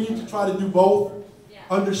it if we need to try to do both,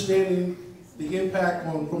 understanding the impact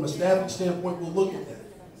from a staffing standpoint, we'll look at that.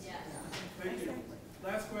 Thank you.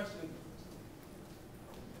 Last question.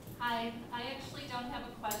 Hi, I actually don't have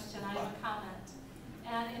a question, I have a comment.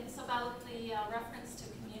 And it's about the reference to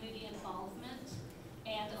community involvement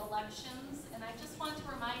and elections. And I just want to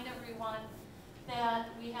remind everyone that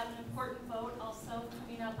we have an important vote also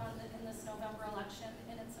coming up in this November election,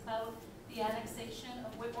 and it's about the annexation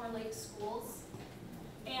of Whitmore Lake schools.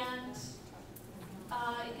 And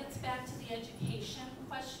it gets back to the education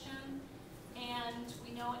question. And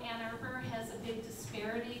we know Ann Arbor has a big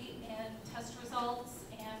disparity in test results,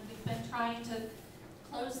 and we've been trying to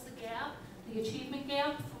close the gap, the achievement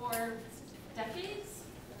gap, for decades.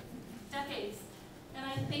 And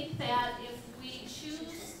I think that if we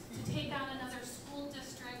choose to take on another school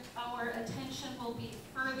district, our attention will be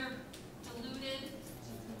further diluted.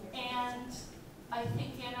 And I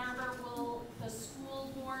think Ann Arbor the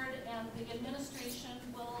school board and the administration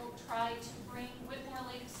will try to bring Whitmore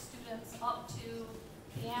Lake students up to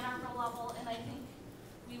the Ann Arbor level, and I think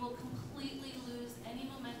we will completely lose any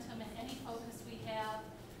momentum and any focus we have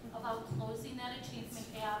about closing that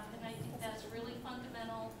achievement gap, and I think that's really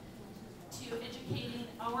fundamental to educating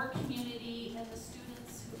our community and the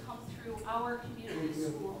students who come through our community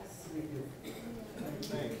schools.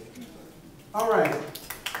 All right.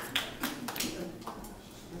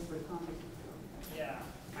 Yeah,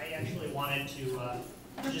 I actually wanted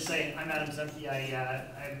to just say I'm Adam Zemke.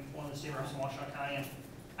 I'm one of the state reps in Washtenaw County, and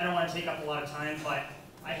I don't want to take up a lot of time, but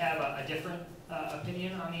I have a different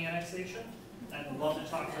opinion on the annexation. I'd love to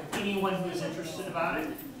talk to anyone who is interested about it.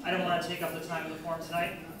 I don't want to take up the time of the forum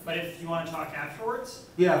tonight, but if you want to talk afterwards,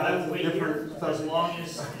 I will wait here as long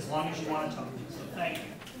as you want to talk. So thank you.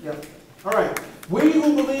 Yep. All right. We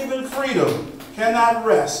who believe in freedom cannot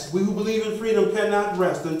rest. We who believe in freedom cannot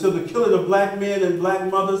rest until the killing of black men and black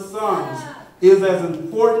mothers' sons is as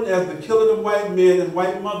important as the killing of white men and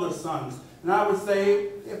white mothers' sons. And I would say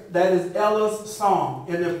that is Ella's song.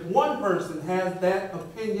 And if one person has that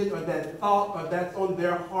opinion or that thought or that's on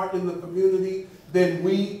their heart in the community, then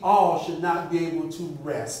we all should not be able to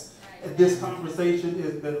rest. This conversation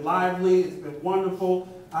has been lively. It's been wonderful.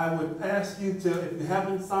 I would ask you to, if you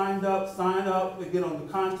haven't signed up, sign up and get on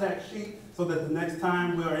the contact sheet so that the next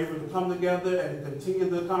time we are able to come together and continue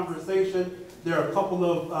the conversation. There are a couple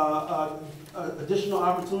of additional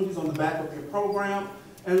opportunities on the back of your program.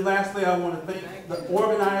 And lastly, I want to thank the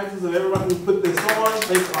organizers and everybody who put this on.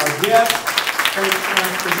 Thanks to our guests. Thanks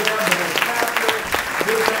to them, the pastor.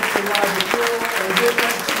 Big thanks to Roger Hill. And big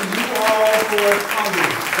thanks to you all for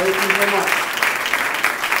coming. Thank you so much.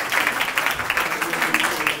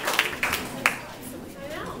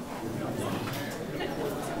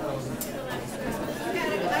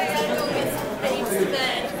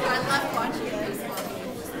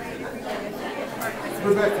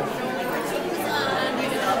 Rebecca.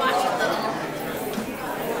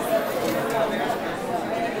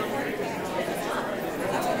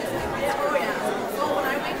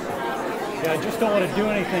 Yeah, I just don't want to do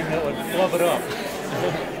anything that would flub it up.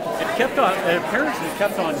 It kept on, apparently it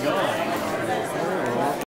kept on going.